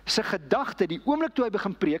se gedagte, die oomblik toe hy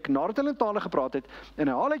begin preek, nadat hulle in tale gepraat het, en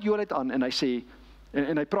hy haal uit Joël uit aan, en hy sê,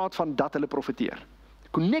 en hy praat van dat hulle profeteer.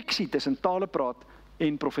 Koneksie tussen tale praat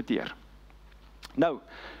en profeteer. Nou,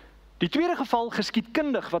 die tweede geval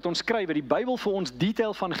geskiedkundig wat ons kry, wat die Bybel vir ons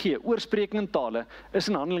detail van gee, oor spreking in tale, is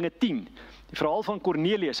in Handelinge 10. Die verhaal van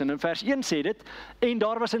Cornelius, en in vers 1 sê dit, en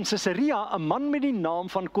daar was in Caesarea 'n man met die naam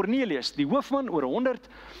van Cornelius, die hoofman oor 100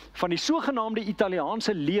 van die sogenaamde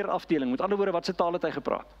Italiaanse leerafdeling. Met ander woorde, wat se taal het hy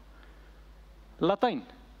gepraat? Latyn,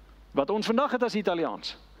 wat ons vandag het as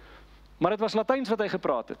Italiaans. Maar dit was Latyns wat hy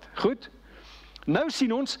gepraat het. Goed? Nou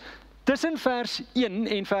sien ons, tussen vers 1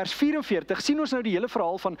 en vers 44, sien ons nou die hele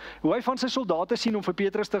verhaal van hoe hy van sy soldate sien om vir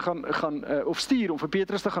Petrus te of stuur om vir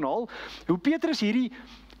Petrus te gaan haal, hoe Petrus hierdie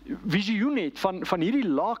visioen het van hierdie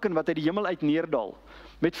laken wat uit die hemel uit neerdal,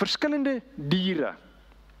 met verskillende diere.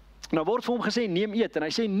 Nou word vir hom gesê, neem eet, en hy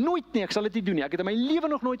sê, nooit nie, ek sal dit nie doen nie, ek het in my lewe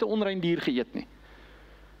nog nooit 'n onrein dier geëet nie.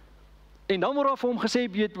 En dan word daar vir hom gesê,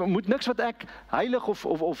 jy moet niks wat ek heilig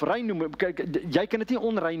of rein noem, kyk, jy kan dit nie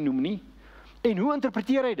onrein noem nie. En hoe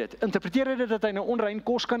interpreteer hy dit? Interpreteer hy dit dat hy nou onrein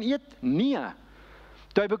kos kan eet? Nee.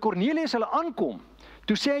 Toe hy by Cornelius hulle aankom,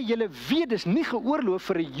 toe sê hy, julle weet, dis nie geoorloof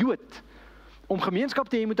vir 'n Jood om gemeenskap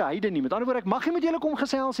te hê met 'n heiden nie. Met ander woorde, ek mag nie met julle kom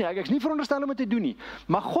gesels nie, ek is nie veronderstel om dit te doen nie.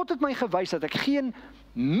 Maar God het my gewys dat ek geen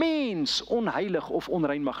mens onheilig of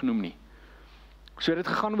onrein mag noem nie. So het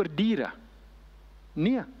dit gegaan oor diere?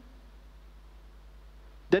 Nee.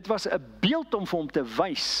 Dit was 'n beeld om vir hom te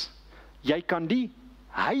wys, jy kan die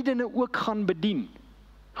heidene ook gaan bedien.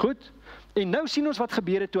 Goed? En nou sien ons wat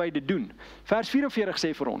gebeur het toe hy dit doen. Vers 44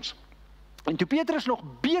 sê vir ons, en toe Petrus nog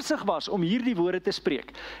besig was om hierdie woorde te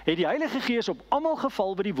spreek, het die Heilige Gees op almal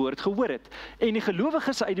geval wat die woord gehoor het, en die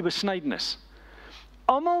gelowiges uit die besnydenis.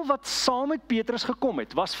 Almal wat saam met Petrus gekom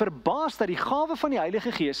het, was verbaas dat die gawe van die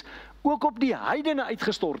Heilige Gees ook op die heidene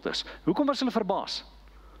uitgestort is. Hoekom was hulle verbaas?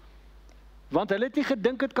 want hulle het nie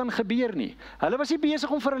gedink dit kan gebeur nie. Hulle was nie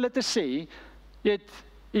besig om vir hulle te sê,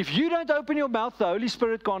 if you don't open your mouth, the Holy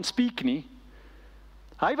Spirit can't speak nie.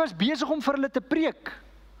 Hy was besig om vir hulle te preek,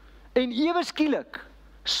 en ewe skielik,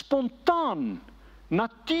 spontaan,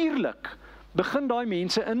 natuurlik, begin daai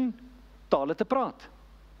mense in tale te praat.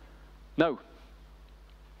 Nou,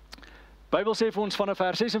 Bybel sê vir ons vanaf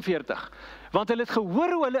vers 46, want hulle het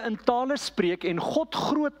gehoor hoe hulle in tale spreek en God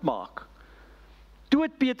groot maak. Toe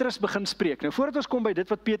het Petrus begin spreek. Nou voordat ons kom by dit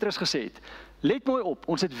wat Petrus gesê het, let mooi op,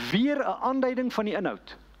 ons het weer 'n aanduiding van die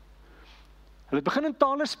inhoud. Hulle het begin in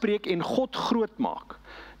tale spreek en God groot maak.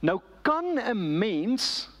 Nou kan 'n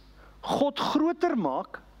mens God groter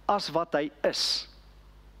maak as wat hy is?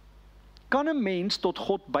 Kan 'n mens tot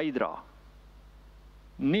God bydra?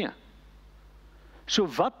 Nee. So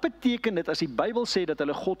wat beteken dit as die Bybel sê dat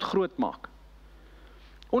hulle God groot maak?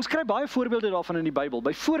 Ons kry baie voorbeelde daarvan in die Bybel.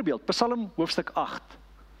 Byvoorbeeld, Psalm hoofstuk 8.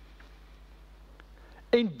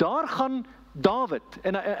 En daar gaan Dawid,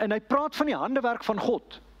 en hy praat van die handewerk van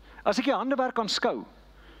God. As ek die handewerk aanskou,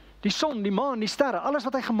 die son, die maan, die sterre, alles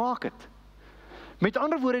wat hy gemaak het. Met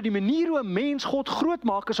ander woorde, die manier hoe 'n mens God groot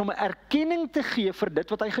maak, is om 'n erkenning te gee vir dit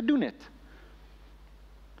wat hy gedoen het.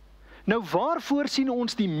 Nou waarvoor sien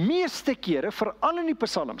ons die meeste kere, veral in die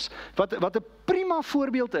psalms, wat 'n prima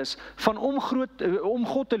voorbeeld is van om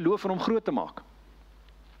God te loof en om groot te maak?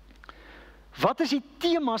 Wat is die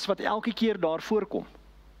temas wat elke keer daar voorkom?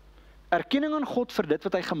 Erkenning aan God vir dit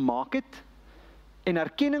wat hy gemaak het, en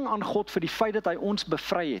erkenning aan God vir die feit dat hy ons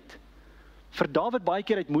bevry het. Vir Dawid baie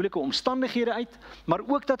keer uit moeilike omstandighede uit, maar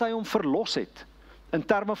ook dat hy hom verlos het, in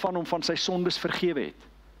terme van hom van sy sondes vergewe het.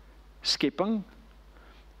 Skepping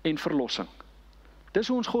en verlossing. Dis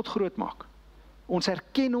hoe ons God groot maak. Ons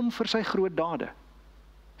erken hom vir sy groot dade.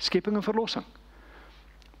 Skepping en verlossing.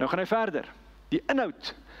 Nou gaan hy verder. Die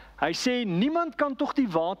inhoud. Hy sê, niemand kan tog die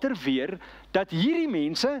water weer, dat hierdie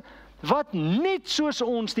mense, wat net soos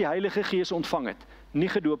ons die Heilige Gees ontvang het, nie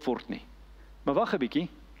gedoop word nie. Maar wag 'n bietjie.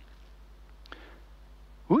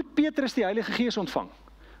 Hoe het Petrus die Heilige Gees ontvang?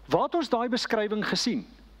 Waar het ons daai beskrywing gesien?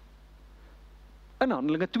 In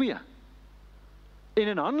Handelinge 2. En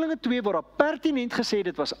in Handelinge 2 word daar pertinent gesê,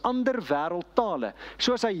 dit was ander wêreldtale.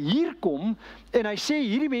 So as hy hier kom, en hy sê,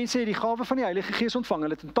 hierdie mense het die gawe van die Heilige Gees ontvang,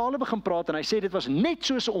 hulle het in tale begin praat, en hy sê, dit was net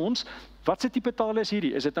soos ons, wat se tipe tale is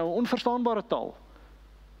hierdie? Is dit nou 'n onverstaanbare taal?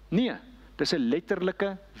 Nee, dis 'n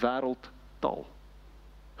letterlike wêreldtaal.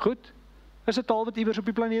 Goed, is 'n taal wat iewers op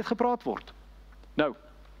die planeet gepraat word. Nou,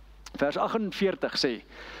 vers 48 sê,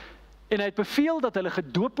 en hy het beveel dat hulle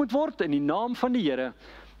gedoop moet word in die naam van die Here.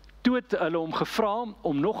 Toe het hulle hom gevra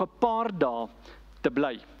om nog 'n paar dae te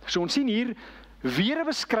bly. So ons sien hier weer 'n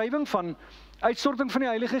beskrywing van uitstorting van die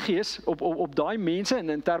Heilige Gees op daai mense, en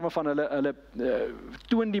in terme van hulle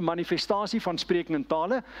toon die manifestasie van spreking in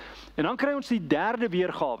tale. En dan kry ons die derde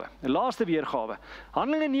weergawe, die laaste weergawe.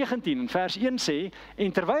 Handelinge 19 in vers 1 sê,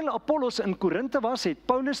 en terwyl Apollos in Korinthe was, het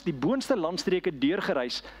Paulus die boonste landstreke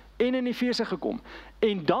deurgereis en in Efese gekom.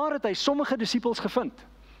 En daar het hy sommige disippels gevind.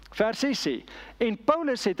 Vers 6 sê, en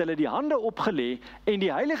Paulus het hulle die hande opgelê, en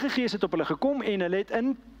die Heilige Gees het op hulle gekom, en hulle het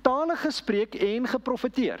in tale gespreek en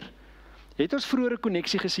geprofeteer. Het ons vroeër 'n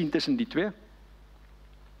koneksie gesien tussen die twee?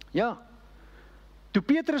 Ja. Toe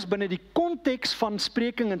Petrus binne die konteks van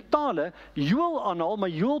spreking in tale, Joel aanhaal, maar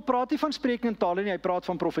Joel praat nie van spreking in tale nie, hy praat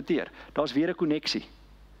van profeteer. Daar's weer 'n koneksie.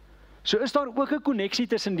 So is daar ook 'n koneksie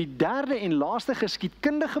tussen die derde en laaste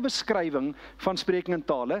geskiedkundige beskrywing van spreking in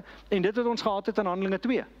tale, en dit wat ons gehad het in Handelinge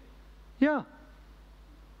 2. Ja.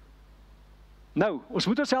 Nou, ons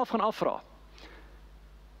moet onsself gaan afvra.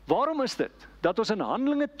 Waarom is dit dat ons in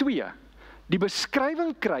Handelinge 2 die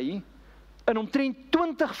beskrywing kry in omtrent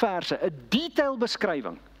 20 verse, 'n detail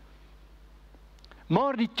beskrywing.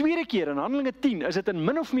 Maar die tweede keer in Handelinge 10 is dit in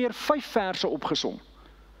min of meer 5 verse opgesom.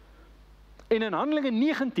 En in Handelinge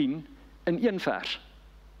 19 in 1 vers.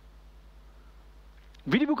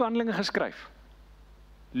 Wie die boek Handelinge geskryf?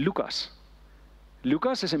 Lukas.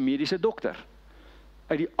 Lukas is 'n mediese dokter.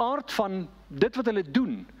 Uit die aard van dit wat hulle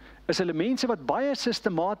doen, is hulle mense wat baie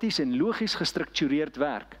sistematies en logies gestruktureerd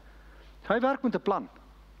werk. Hy werk met 'n plan.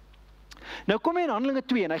 Nou kom hy in Handelinge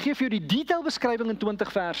 2 en hy gee vir jou die detailbeskrywing in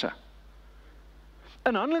 20 verse.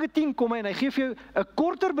 In Handelinge 10 kom hy en hy gee vir jou 'n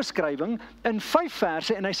korter beskrywing in 5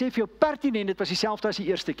 verse en hy sê vir jou pertinent, dit was dieselfde as die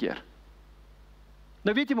eerste keer.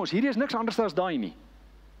 Nou weet jy mos, hierdie is niks anders as daai nie.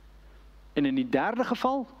 En in die derde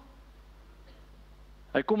geval,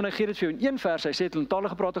 hy kom en hy gee dit vir jou in 1 vers, hy sê het in tale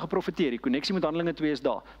gepraat en geprofeteer, die koneksie met Handelinge 2 is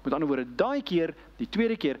daar. Met ander woorde, daai keer, die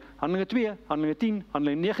tweede keer, Handelinge 2, Handelinge 10,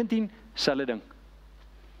 Handelinge 19, selfde ding.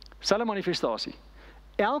 Selfde manifestasie.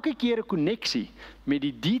 Elke keer 'n koneksie met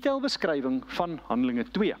die detailbeskrywing van Handelinge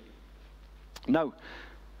 2. Nou,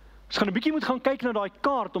 ons gaan 'n bietjie moet gaan kyk na daai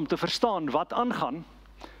kaart om te verstaan wat aangaan.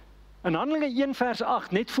 In Handelinge 1 vers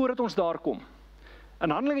 8, net voordat ons daar kom. In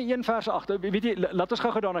Handelinge 1 vers 8, weet jy, laat ons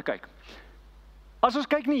gou daarna kyk. As ons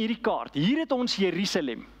kyk na hierdie kaart, hier het ons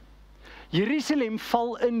Jerusalem. Jerusalem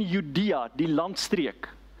val in Judea, die landstreek.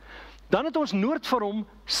 Dan het ons noord van hom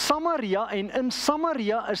Samaria, en in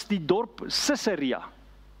Samaria is die dorp Caesarea.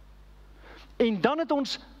 En dan het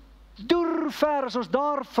ons ver, as ons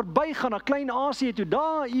daar verby gaan na Klein-Asië toe,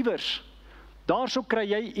 daar iewers, daarso kry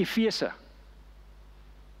jy Efese.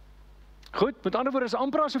 Goed, met ander woorde is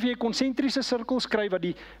amper asof jy 'n konsentriese sirkel skryf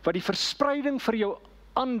wat die verspreiding vir jou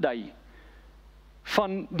aandui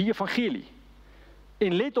van die evangelie.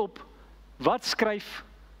 En let op, wat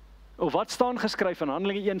staan geskryf in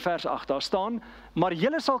Handelinge 1 vers 8, daar staan, maar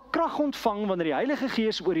julle sal krag ontvang wanneer die Heilige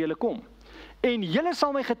Gees oor julle kom. En julle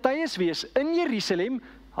sal my getuies wees in Jerusalem,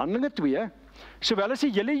 Handelinge 2, sowel as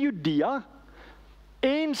die hele Judea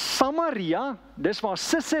en Samaria, dis waar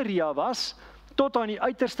Caesarea was, tot aan die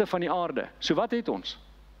uiterste van die aarde. So wat het ons?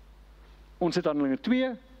 Ons het Handelinge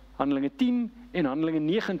 2, Handelinge 10 en Handelinge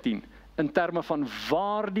 19 in terme van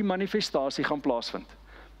waar die manifestasie gaan plaasvind.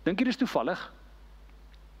 Dink jy dis toevallig?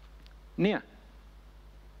 Nee.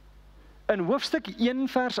 In hoofstuk 1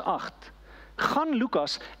 vers 8 gaan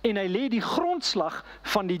Lukas en hy lê die grondslag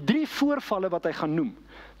van die 3 voorvalle wat hy gaan noem.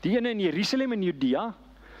 Die ene in Jerusalem en Judea,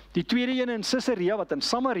 die tweede ene in Caesarea wat in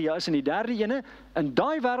Samaria is, en die derde ene in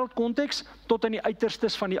daai wêreldkonteks tot aan die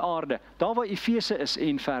uiterstes van die aarde, daar waar Efese is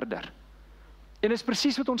en verder. En dis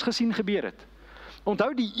presies wat ons gesien gebeur het.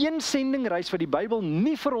 Onthou die een sendingreis wat die Bybel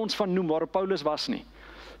nie vir ons van noem waar Paulus was nie.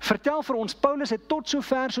 Vertel vir ons, Paulus het tot so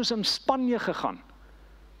ver soos in Spanje gegaan.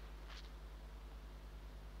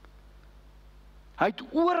 Hy het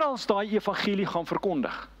oral daai evangelie gaan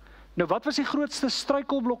verkondig. Nou wat was die grootste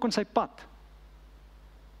struikelblok in sy pad?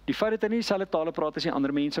 Die feit dat hy nie dieselfde tale praat as die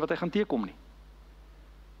ander mense wat hy gaan teekom nie.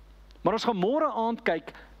 Maar ons gaan môre aand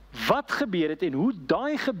kyk wat gebeur het en hoe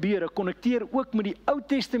daai gebeure konnekteer ook met die Ou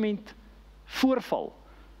Testament voorval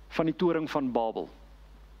van die toring van Babel.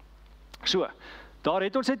 So, daar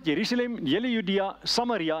het ons het Jerusalem, hele Judea,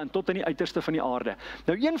 Samaria en tot aan die uiterste van die aarde.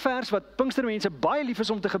 Nou een vers wat Pinkstermense baie lief is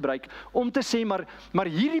om te gebruik, om te sê, maar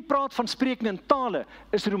hierdie praat van spreking in tale,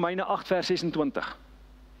 is Romeine 8 vers 26.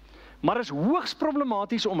 Maar is hoogs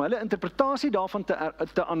problematies om hulle interpretasie daarvan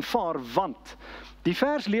te aanvaar, want die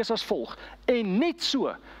vers lees as volg, en net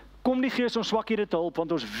so kom die Gees ons swakhede te hulp,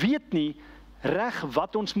 want ons weet nie reg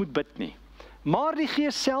wat ons moet bid nie. Maar die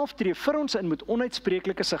Gees self tree vir ons in met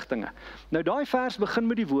onuitspreeklike sigtinge. Nou daai vers begin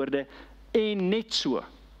met die woorde, en net so.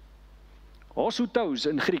 Hosutous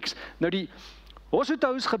in Grieks. Nou die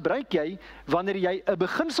hosutous gebruik jy, wanneer jy 'n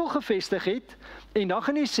beginsel gevestig het, en dan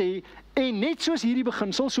gaan jy sê, en net soos hierdie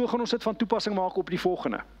beginsel, so gaan ons dit van toepassing maak op die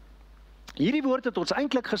volgende. Hierdie woord het ons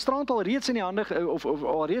eintlik gisterand al reeds in die hande, of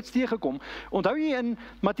al reeds teëgekom. Onthou jy in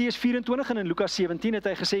Matteus 24 en in Lukas 17 het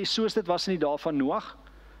hy gesê, soos dit was in die dae van Noag?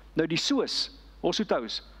 Nou die soos,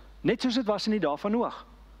 hosutous, net soos dit was in die dae van Noag.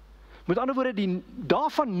 Met ander woorde, die dae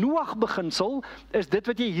van Noag beginsel, is dit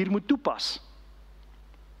wat jy hier moet toepas.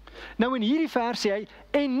 Nou in hierdie vers sê hy,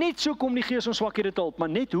 en net so kom die Gees ons swakhede te hulp, maar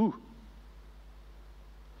net hoe?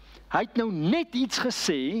 Hy het nou net iets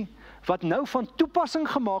gesê, wat nou van toepassing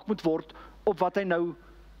gemaak moet word, op wat hy nou,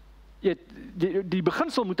 die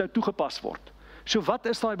beginsel moet nou toegepas word. So wat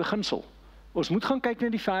is daai beginsel? Ons moet gaan kyk na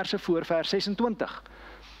die verse voor vers 26.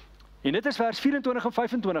 En dit is vers 24 en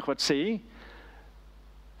 25 wat sê,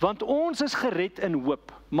 want ons is gered in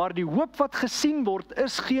hoop, maar die hoop wat gesien word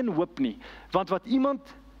is geen hoop nie, want wat iemand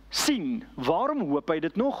sien, waarom hoop hy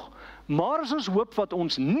dit nog? Maar as ons hoop wat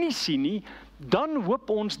ons nie sien nie, dan hoop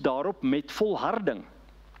ons daarop met volharding.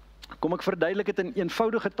 Kom ek verduidelik dit in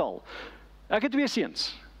eenvoudige taal. Ek het 2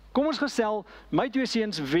 seuns. Kom ons gestel, my 2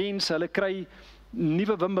 seuns wens, hulle kry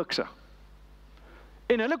nuwe wimbukse.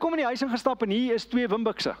 En hulle kom in die huis ingestap en hier is 2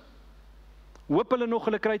 wimbukse. Hoop hulle nog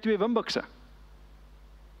hulle kry 2 wimbukse?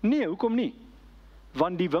 Nee, hoekom nie?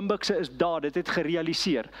 Want die wimbukse is daar, dit het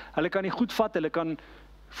gerealiseer. Hulle kan die goed vat, hulle kan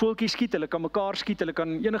voeltjies skiet, hulle kan mekaar skiet, hulle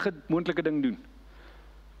kan enige moontlike ding doen.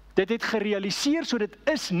 Dit het gerealiseer, so dit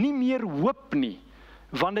is nie meer hoop nie,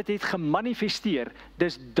 want dit het gemanifesteer,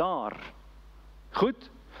 dis daar. Goed?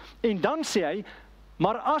 En dan sê hy,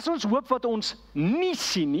 maar as ons hoop wat ons nie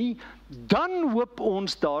sien nie, dan hoop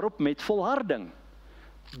ons daarop met volharding.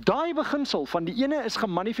 Daai beginsel van die ene is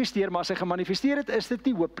gemanifesteer, maar as hy gemanifesteer het, is dit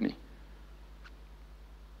nie hoop nie.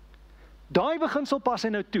 Daai beginsel pas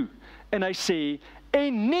hy nou toe, en hy sê,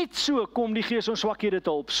 en net so kom die Gees ons swakhede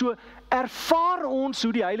te hulp, so ervaar ons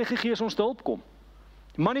hoe die Heilige Gees ons te hulp kom.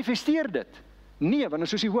 Manifesteer dit. Nee, want dit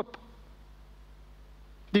is soos die hoop.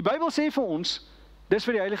 Die Bybel sê vir ons, dis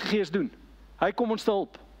wat die Heilige Gees doen. Hy kom ons te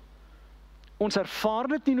help. Ons ervaar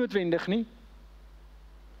dit nie noodwendig nie.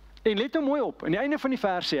 En let nou mooi op, aan die einde van die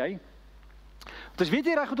vers sê hy, want ons weet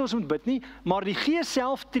nie reg wat ons moet bid nie, maar die Gees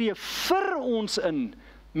self tree vir ons in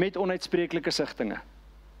met onuitspreeklike sigtinge.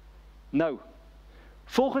 Nou,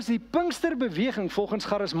 volgens die Pinksterbeweging, volgens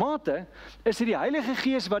charismate, is dit die Heilige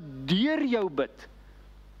Gees wat deur jou bid.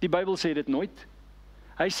 Die Bybel sê dit nooit.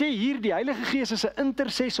 Hy sê hier, die Heilige Gees is 'n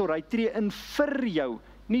intercessor, hy tree in vir jou,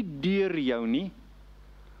 nie deur jou nie.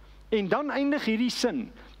 En dan eindig hierdie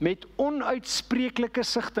sin met onuitspreeklike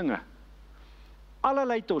sigtinge.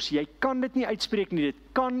 Allerlei tos, jy kan dit nie uitspreek nie, dit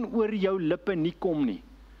kan oor jou lippe nie kom nie.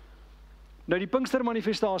 Nou die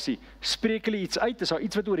Pinkstermanifestasie, spreek hulle iets uit, is daar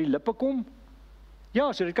iets wat oor die lippe kom?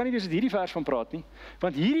 Ja, so dit kan nie wees dat hierdie vers van praat nie,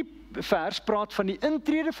 want hierdie vers praat van die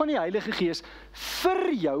intrede van die Heilige Gees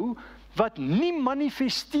vir jou, wat nie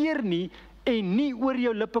manifesteer nie, en nie oor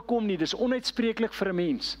jou lippe kom nie, dis onuitspreeklik vir 'n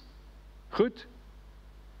mens. Goed?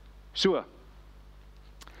 So,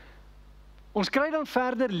 ons kry dan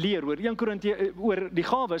verder leer oor die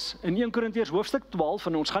gawes in 1 Korintiërs hoofstuk 12,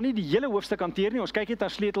 en ons gaan nie die hele hoofstuk hanteer nie, ons kyk net na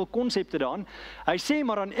sleutelkonsepte daarin. Hy sê,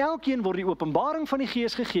 maar aan elkeen word die openbaring van die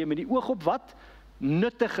Gees gegee met die oog op wat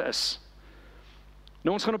nuttig is.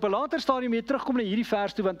 Nou ons gaan op 'n later stadium weer terugkom na hierdie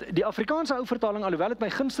vers toe, want die Afrikaanse ou vertaling, alhoewel dit my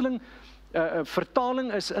gunsteling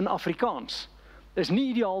vertaling is in Afrikaans, is nie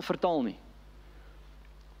ideaal vertaal nie.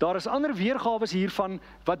 Daar is ander weergawes hiervan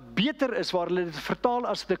wat beter is, waar hulle dit vertaal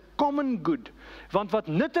as the common good. Want wat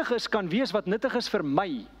nuttig is, kan wees wat nuttig is vir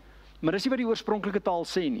my. Maar dis nie wat die oorspronklike taal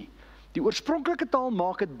sê nie. Die oorspronklike taal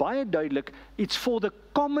maak dit baie duidelik, it's for the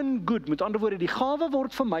common good. Met ander woorde, die gawe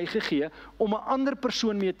word vir my gegee om 'n ander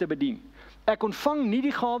persoon mee te bedien. Ek ontvang nie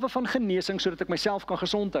die gawe van genesing sodat ek myself kan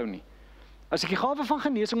gesond hou nie. As ek die gawe van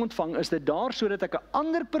genesing ontvang, is dit daar sodat ek 'n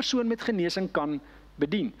ander persoon met genesing kan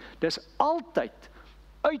bedien. Dis altyd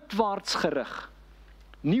uitwaarts gerig,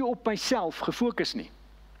 nie op myself gefokus nie.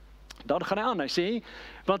 Dan gaan hy aan, hy sê,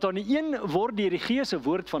 want aan die een word deur die Gees 'n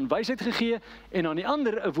woord van wysheid gegee, en aan die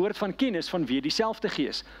ander 'n woord van kennis vanweë dieselfde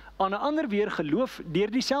Gees. Aan 'n ander weer geloof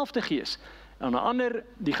deur dieselfde Gees. Aan 'n ander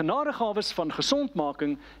die genadegawes van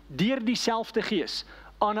gesondmaking deur dieselfde Gees.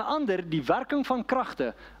 Aan 'n ander die werking van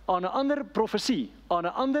kragte, aan 'n ander profesie, aan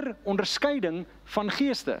 'n ander onderskeiding van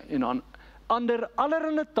geeste, en aan ander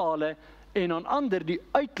allerlei tale, en aan ander die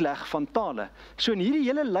uitleg van tale. So in hierdie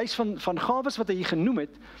hele lys van gawes wat hy hier genoem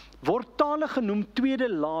het, word tale genoem tweede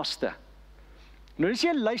laaste. Nou dis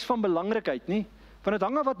nie 'n lys van belangrikheid nie, want dit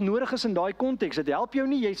hang af wat nodig is in daai konteks. Dit help jou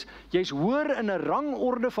nie, jy's hoër in 'n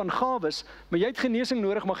rangorde van gawes, maar jy het genesing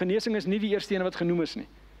nodig, maar genesing is nie die eerste een wat genoem is nie.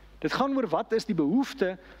 Dit gaan oor wat is die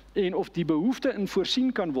behoefte, en of die behoefte in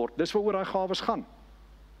voorsien kan word. Dis waaroor daai gawes gaan.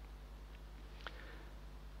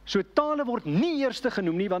 So tale word nie eerste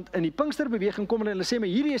genoem nie, want in die Pinksterbeweging kom hulle sê, maar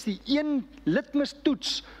hierdie is die een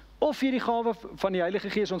litmustoets, of jy die gawe van die Heilige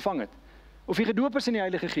Gees ontvang het, of jy gedoop is in die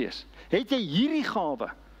Heilige Gees. Het jy hierdie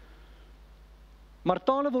gawe? Maar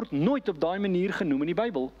tale word nooit op daai manier genoem in die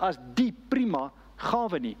Bybel, as die prima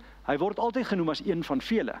gawe nie. Hy word altyd genoem as een van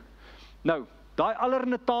vele. Nou, daai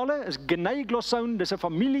allerlei tale is genei glossoun, dis 'n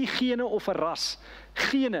familie gene of 'n ras.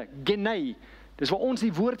 Gene, genei, dis waar ons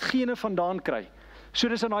die woord gene vandaan kry. So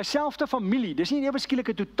dis in daai selfde familie, dis nie ewe skielik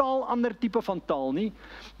 'n totaal ander tipe van taal nie,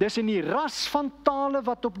 dis in die ras van tale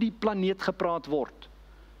wat op die planeet gepraat word.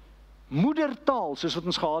 Moedertaal, soos wat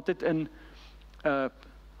ons gehad het in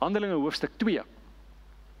Handelinge hoofstuk 2.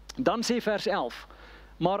 Dan sê vers 11,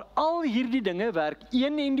 maar al hierdie dinge werk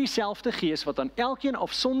een en dieselfde Gees, wat aan elkeen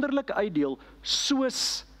afsonderlik uitdeel,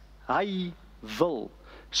 soos hy wil.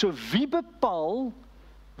 So wie bepaal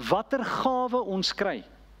watter gawe ons kry?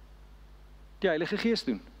 Die Heilige Gees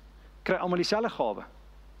doen. Kry almal dieselfde gawe?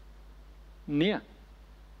 Nee.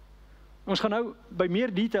 Ons gaan nou by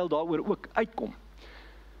meer detail daaroor ook uitkom.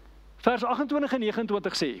 Vers 28 en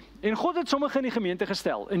 29 sê, en God het sommige in die gemeente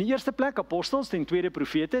gestel, in die eerste plek apostels, ten tweede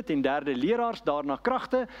profete, ten derde leraars, daarna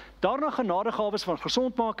kragte, daarna genadegawes van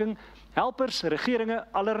gesondmaking, helpers, regeringe,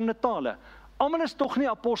 allerlei tale. Almal is tog nie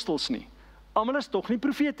apostels nie, almal is tog nie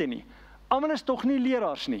profete nie, almal is tog nie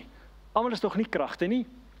leraars nie, almal is tog nie kragte nie.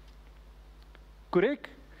 Korrek?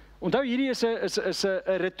 Onthou, hierdie is 'n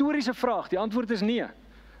retoriese vraag. Die antwoord is nee.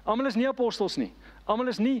 Almal is nie apostels nie. Almal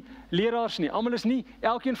is nie leraars nie. Almal is nie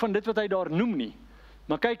elkeen van dit wat hy daar noem nie.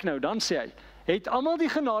 Maar kyk nou, dan sê hy, het almal die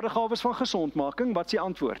genadegawes van gesondmaking? Wat is die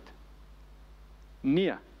antwoord?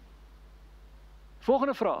 Nee.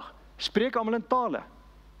 Volgende vraag, spreek almal in tale?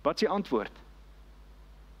 Wat is die antwoord?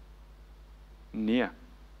 Nee.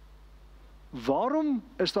 Waarom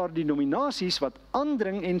is daar denominasies wat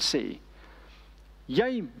aandring en sê,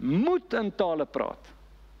 jy moet in tale praat?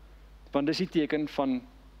 want dis die teken van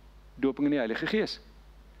doping in die Heilige Gees.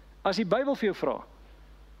 As die Bybel vir jou vra,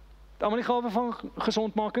 het almal die gawe van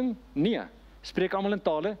gesondmaking? Nee. Spreek almal in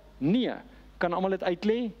tale? Nee. Kan almal dit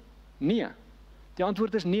uitlê? Nee. Die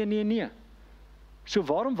antwoord is nee, nee, nee. So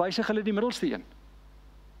waarom wysig hulle die middelste een?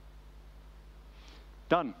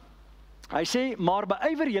 Dan, hy sê, maar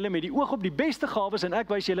beywer julle met die oog op die beste gawes en ek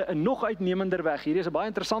wys julle 'n nog uitnemender weg. Hier is 'n baie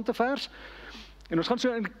interessante vers. En ons gaan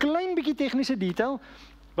so in 'n klein bietjie tegniese detail,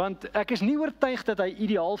 want ek is nie oortuig dat hy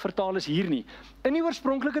ideaal vertaal is hier nie. In die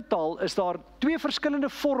oorspronklike taal is daar 2 verskillende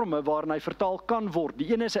forme waarin hy vertaal kan word.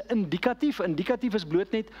 Die ene is 'n indikatief. Indikatief is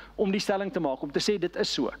bloot net om die stelling te maak, om te sê dit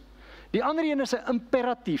is so. Die ander een is 'n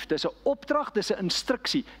imperatief. Dis 'n opdrag, dis 'n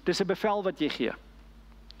instruksie, dis 'n bevel wat jy gee.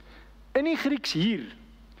 In die Grieks hier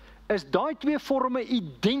is daai 2 forme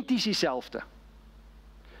identies dieselfde.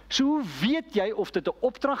 So hoe weet jy of dit 'n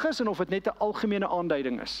opdrag is en of dit net 'n algemene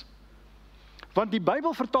aanduiding is? Want die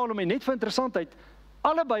Bybel vertaal hom, en net vir interessantheid,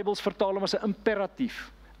 alle Bybels vertaal hom as 'n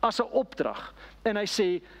imperatief, as 'n opdrag. En hy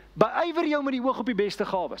sê, beywer jou met die oog op die beste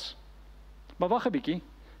gawes. Maar wag 'n bietjie,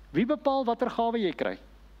 wie bepaal watter gawe jy kry?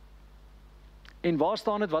 En waar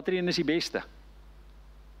staan dit watter een is die beste?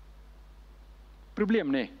 Probleem,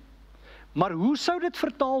 nee. Maar hoe sou dit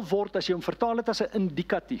vertaal word as jy hom vertaal het as 'n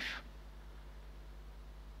indikatief?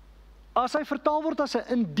 As hy vertaal word as 'n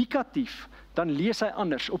indikatief, dan lees hy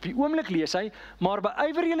anders. Op die oomblik lees hy, maar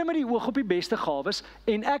beywer julle met die oog op die beste gawes,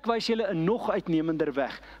 en ek wys julle 'n nog uitnemender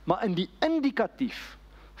weg. Maar in die indikatief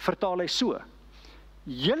vertaal hy so,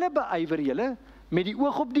 julle beywer julle met die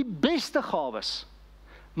oog op die beste gawes,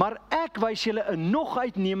 maar ek wys julle 'n nog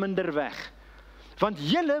uitnemender weg. Want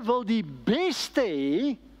julle wil die beste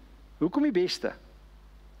hê. Hoekom die beste?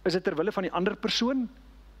 Is dit terwille van die ander persoon?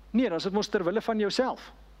 Nee, dan is dit mos terwille van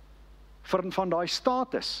jouself. Van daai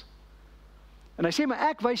status. En hy sê, maar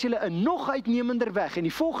ek wys julle 'n nog uitnemender weg. En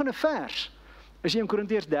die volgende vers is 1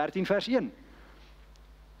 Korintiërs 13 vers 1.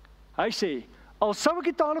 Hy sê, al sou ek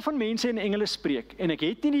die tale van mense en engele spreek, en ek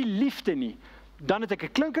het nie die liefde nie, dan het ek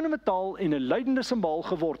 'n klinkende metaal en 'n luidende simbaal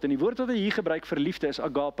geword. En die woord wat hy hier gebruik vir liefde is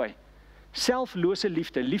agape. Selflose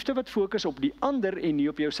liefde, liefde wat fokus op die ander en nie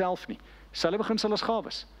op jouself nie. Selfe beginsel as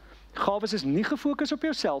gawes. Gawes is nie gefokus op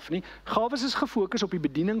jouself nie, gawes is gefokus op die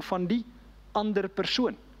bediening van die ander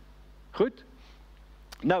persoon. Goed?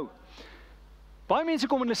 Nou, baie mense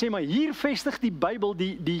kom en hulle sê, maar hier vestig die Bybel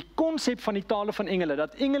die konsep van die tale van engele,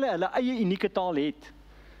 dat engele hulle eie unieke taal het.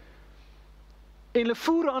 En hulle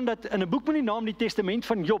voer aan dat in 'n boek met die naam die Testament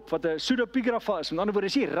van Job, wat 'n pseudepigrafa is, met ander woorde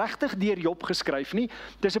is nie regtig deur Job geskryf nie,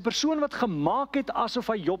 dis 'n persoon wat gemaak het asof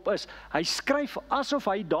hy Job is. Hy skryf asof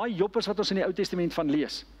hy daai Job is wat ons in die Ou Testament van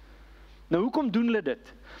lees. Nou hoekom doen hulle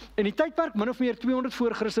dit? In die tydperk min of meer 200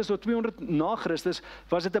 voor Christus tot 200 na Christus,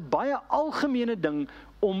 was dit 'n baie algemene ding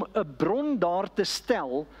om 'n bron daar te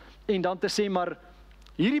stel, en dan te sê, maar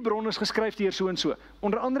hierdie bron is geskryf deur so en so.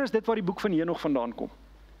 Onder andere is dit waar die boek van Henog vandaan kom.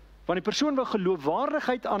 Want die persoon wil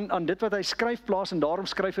geloofwaardigheid aan dit wat hy skryf plaas, en daarom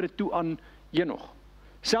skryf hy dit toe aan Henog.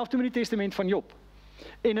 Selfs met die Testament van Job.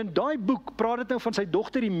 En in daai boek praat dit nou van sy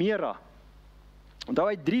dogter Imera. Onthou,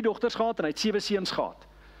 hy het 3 dogters gehad en hy het 7 seuns gehad.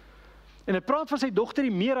 En dit praat van sy dogter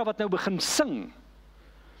Imera wat nou begin sing.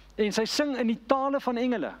 En sy sing in die tale van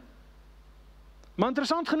engele. Maar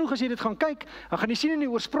interessant genoeg, as jy dit gaan kyk, dan gaan jy sien in die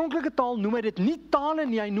oorspronklike taal noem hy dit nie tale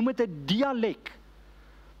nie, hy noem dit 'n dialek.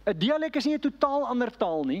 'n Dialek is nie 'n totaal ander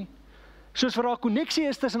taal nie. Soos vir haar koneksie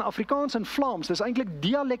is tussen Afrikaans en Vlaams, dis eintlik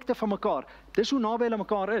dialekte van mekaar. Dis hoe naby hulle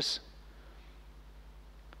mekaar is.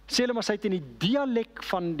 Sê hulle maar sy het in die dialek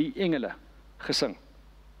van die engele gesing.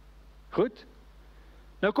 Goed?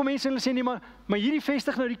 Nou kom mense en hulle sê nie, maar hierdie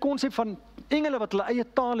vestig nou die konsep van engele wat hulle eie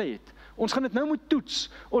tale het. Ons gaan dit nou moet toets.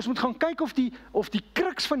 Ons moet gaan kyk of die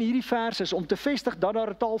kruks van hierdie vers is om te vestig dat daar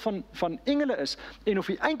 'n taal van engele is, en of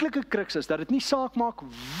die eintlike kruks is dat dit nie saak maak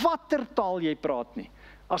watter taal jy praat nie.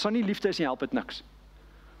 As daar nie liefde is nie, help dit niks.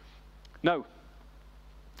 Nou,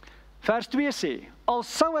 vers 2 sê, al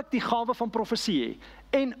sou ek die gawe van profesie hê,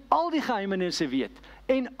 en al die geheimenisse weet,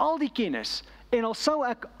 en al die kennis, en al sou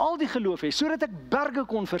ek al die geloof hê, sodat ek berge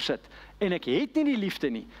kon versit, en ek het nie die liefde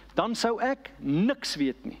nie, dan sou ek niks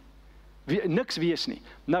weet nie. Niks wees nie.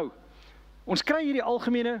 Nou, ons kry hierdie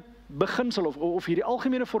algemene beginsel of hierdie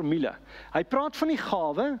algemene formule. Hy praat van die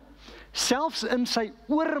gawe, selfs in sy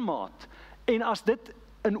oormaat, en as dit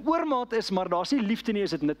in oormaat is, maar daar's nie liefde nie,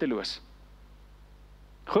 is dit nutteloos.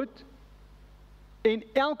 Goed? En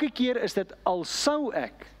elke keer is dit al sou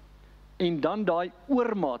ek, en dan daai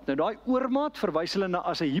oormaat. Nou daai oormaat verwys hulle na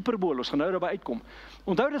as 'n hiperbool, ons gaan nou daarby uitkom.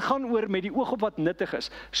 Onthou, dit gaan oor met die oog op wat nuttig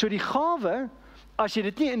is. So die gawe, as jy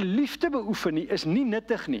dit nie in liefde beoefen nie, is nie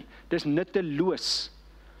nuttig nie, dis nutteloos.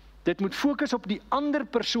 Dit moet fokus op die ander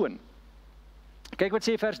persoon. Kyk wat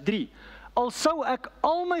sê vers 3. Al sou ek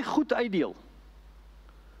al my goed uitdeel,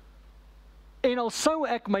 en al sou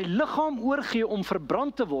ek my liggaam oorgee om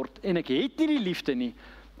verbrand te word, en ek het nie die liefde nie,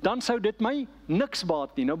 dan sou dit my niks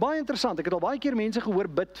baat nie. Nou baie interessant, ek het al baie keer mense gehoor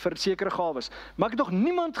bid vir sekere gawes, maar ek het nog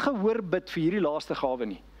niemand gehoor bid vir hierdie laaste gawe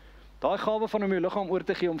nie. Daai gawe van om jou liggaam oor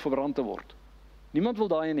te gee om verbrand te word. Niemand wil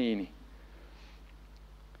daai hê nie.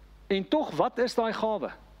 En tog, wat is daai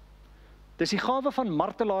gawe? Dis die gawe van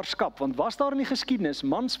martelaarskap, want was daar in die geskiedenis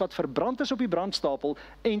mans wat verbrand is op die brandstapel,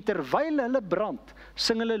 en terwyl hulle brand,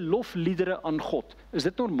 sing hulle lofliedere aan God. Is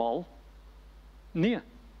dit normaal? Nee.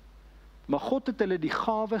 Maar God het hulle die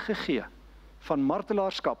gawe gegee van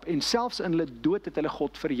martelaarskap, en selfs in hulle dood het hulle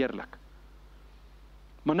God verheerlik.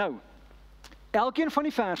 Maar nou, elkeen van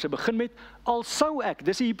die verse begin met, al sou ek,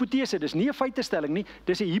 dis 'n hipotese, dis nie 'n feitestelling nie,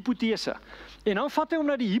 dis 'n hipotese. En dan vat hy hom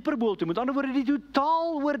na die hiperbool toe, met ander woorde die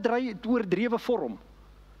totaal oordrewe vorm.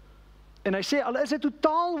 En hy sê, al is dit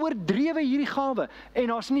totaal oordrewe hierdie gawe, en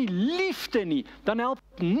daar's nie liefde nie, dan help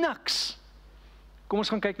niks. Kom ons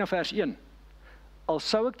gaan kyk na vers 1. Al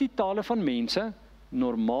sou ek die tale van mense,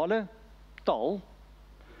 normale taal,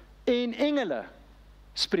 en engele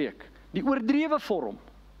spreek, die oordrewe vorm,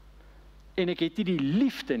 en ek het nie die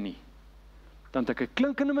liefde nie, dan het ek 'n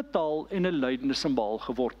klinkende metaal en 'n luidende simbaal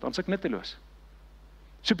geword, dan is ek nutteloos.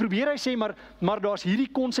 So probeer hy sê, maar daar's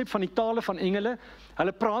hierdie konsep van die tale van engele,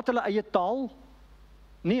 hulle praat hulle eie taal?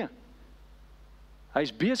 Nee. Hy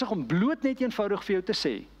is besig om bloot net eenvoudig vir jou te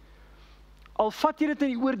sê, al vat jy dit in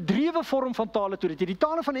die oordrewe vorm van tale toe, dat jy die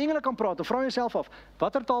tale van engele kan praat, en vra jouself af,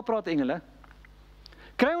 watter taal praat engele?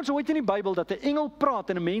 Kry ons ooit in die Bybel dat 'n engel praat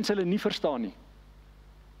en 'n mens hulle nie verstaan nie?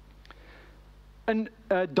 In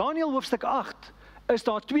Daniel hoofstuk 8 is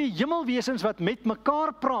daar 2 hemelwesens wat met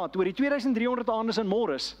mekaar praat oor die 2300 aandes en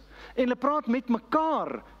môres, en hulle praat met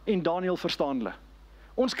mekaar en Daniel verstaan hulle.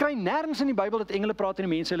 Ons kry nêrens in die Bybel dat engele praat en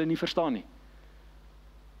die mense hulle nie verstaan nie.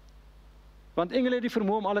 Want engele het die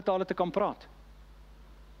vermoë om alle tale te kan praat.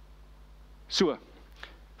 So,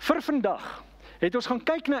 vir vandag het ons gaan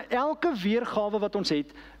kyk na elke weergawe wat ons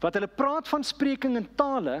het, wat hulle praat van spreking in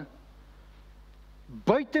tale,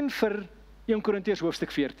 buiten vir 1 Korintiërs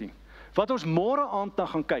hoofstuk 14. Wat ons môre aand na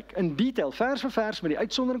gaan kyk, in detail, vers vir vers, met die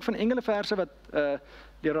uitsondering van engele verse, wat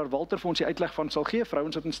leraar Walter vir ons die uitleg van sal gee,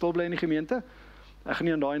 vrouens wat in stil bly in die gemeente, ek gaan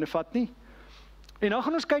nie aan daai ene vat nie. En dan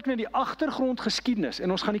gaan ons kyk na die agtergrondgeskiedenis,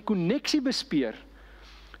 en ons gaan die koneksie bespeer,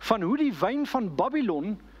 van hoe die wyn van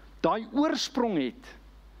Babylon, daai oorsprong het.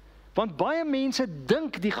 Want baie mense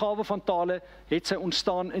dink die gawe van tale, het sy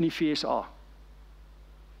ontstaan in die VSA.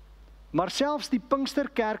 Maar selfs die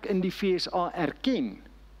Pinksterkerk in die VSA erken,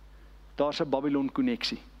 daar's 'n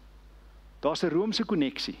Babylon-konneksie. Daar's 'n Romeinse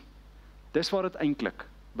konneksie. Dis waar dit eintlik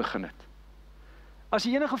begin het. As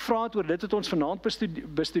jy enige vrae het oor dit wat ons vanaand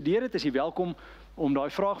bestudeer het, is jy welkom om daai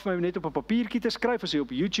vraag vir my net op 'n papiertjie te skryf. As jy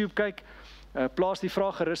op YouTube kyk, plaas die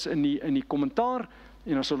vraag gerus in die kommentaar,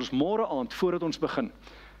 en dan sal ons môre aand, voordat ons begin,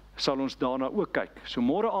 sal ons daarna ook kyk. So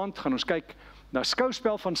môre aand gaan ons kyk na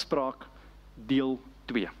Skouspel van Spraak, deel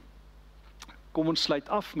 2. Kom ons sluit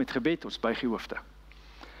af met gebed, ons buig die hoofde.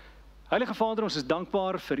 Heilige Vader, ons is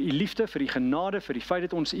dankbaar vir u liefde, vir u genade, vir die feit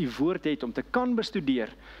dat ons u woord het om te kan bestudeer,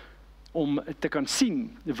 om te kan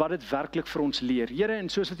sien wat dit werklik vir ons leer. Here, en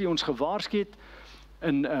soos wat u ons gewaarsku het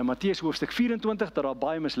in Matteus hoofstuk 24, dat daar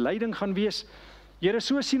baie misleiding gaan wees. Here,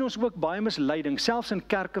 so sien ons ook baie misleiding, selfs in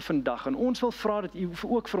kerke vandag, en ons wil vra dat u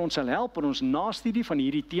ook vir ons sal help in ons nastudie van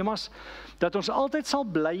hierdie temas, dat ons altyd sal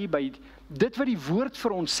bly by dit wat die woord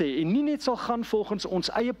vir ons sê, en nie net sal gaan volgens ons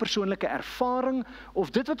eie persoonlike ervaring,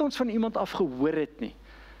 of dit wat ons van iemand af gehoor het nie.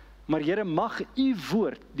 Maar Here, mag u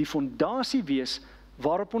woord die fondasie wees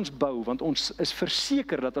waarop ons bou, want ons is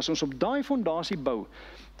verseker dat as ons op daai fondasie bou,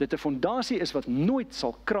 dit 'n fondasie is wat nooit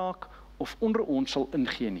sal kraak of onder ons sal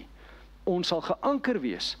ingee nie. Ons sal geanker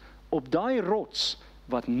wees op daai rots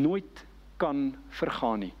wat nooit kan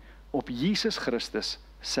vergaan nie, op Jesus Christus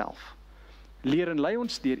self. Leer en lei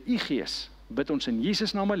ons deur u Gees, bid ons in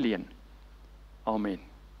Jesus naam alleen. Amen.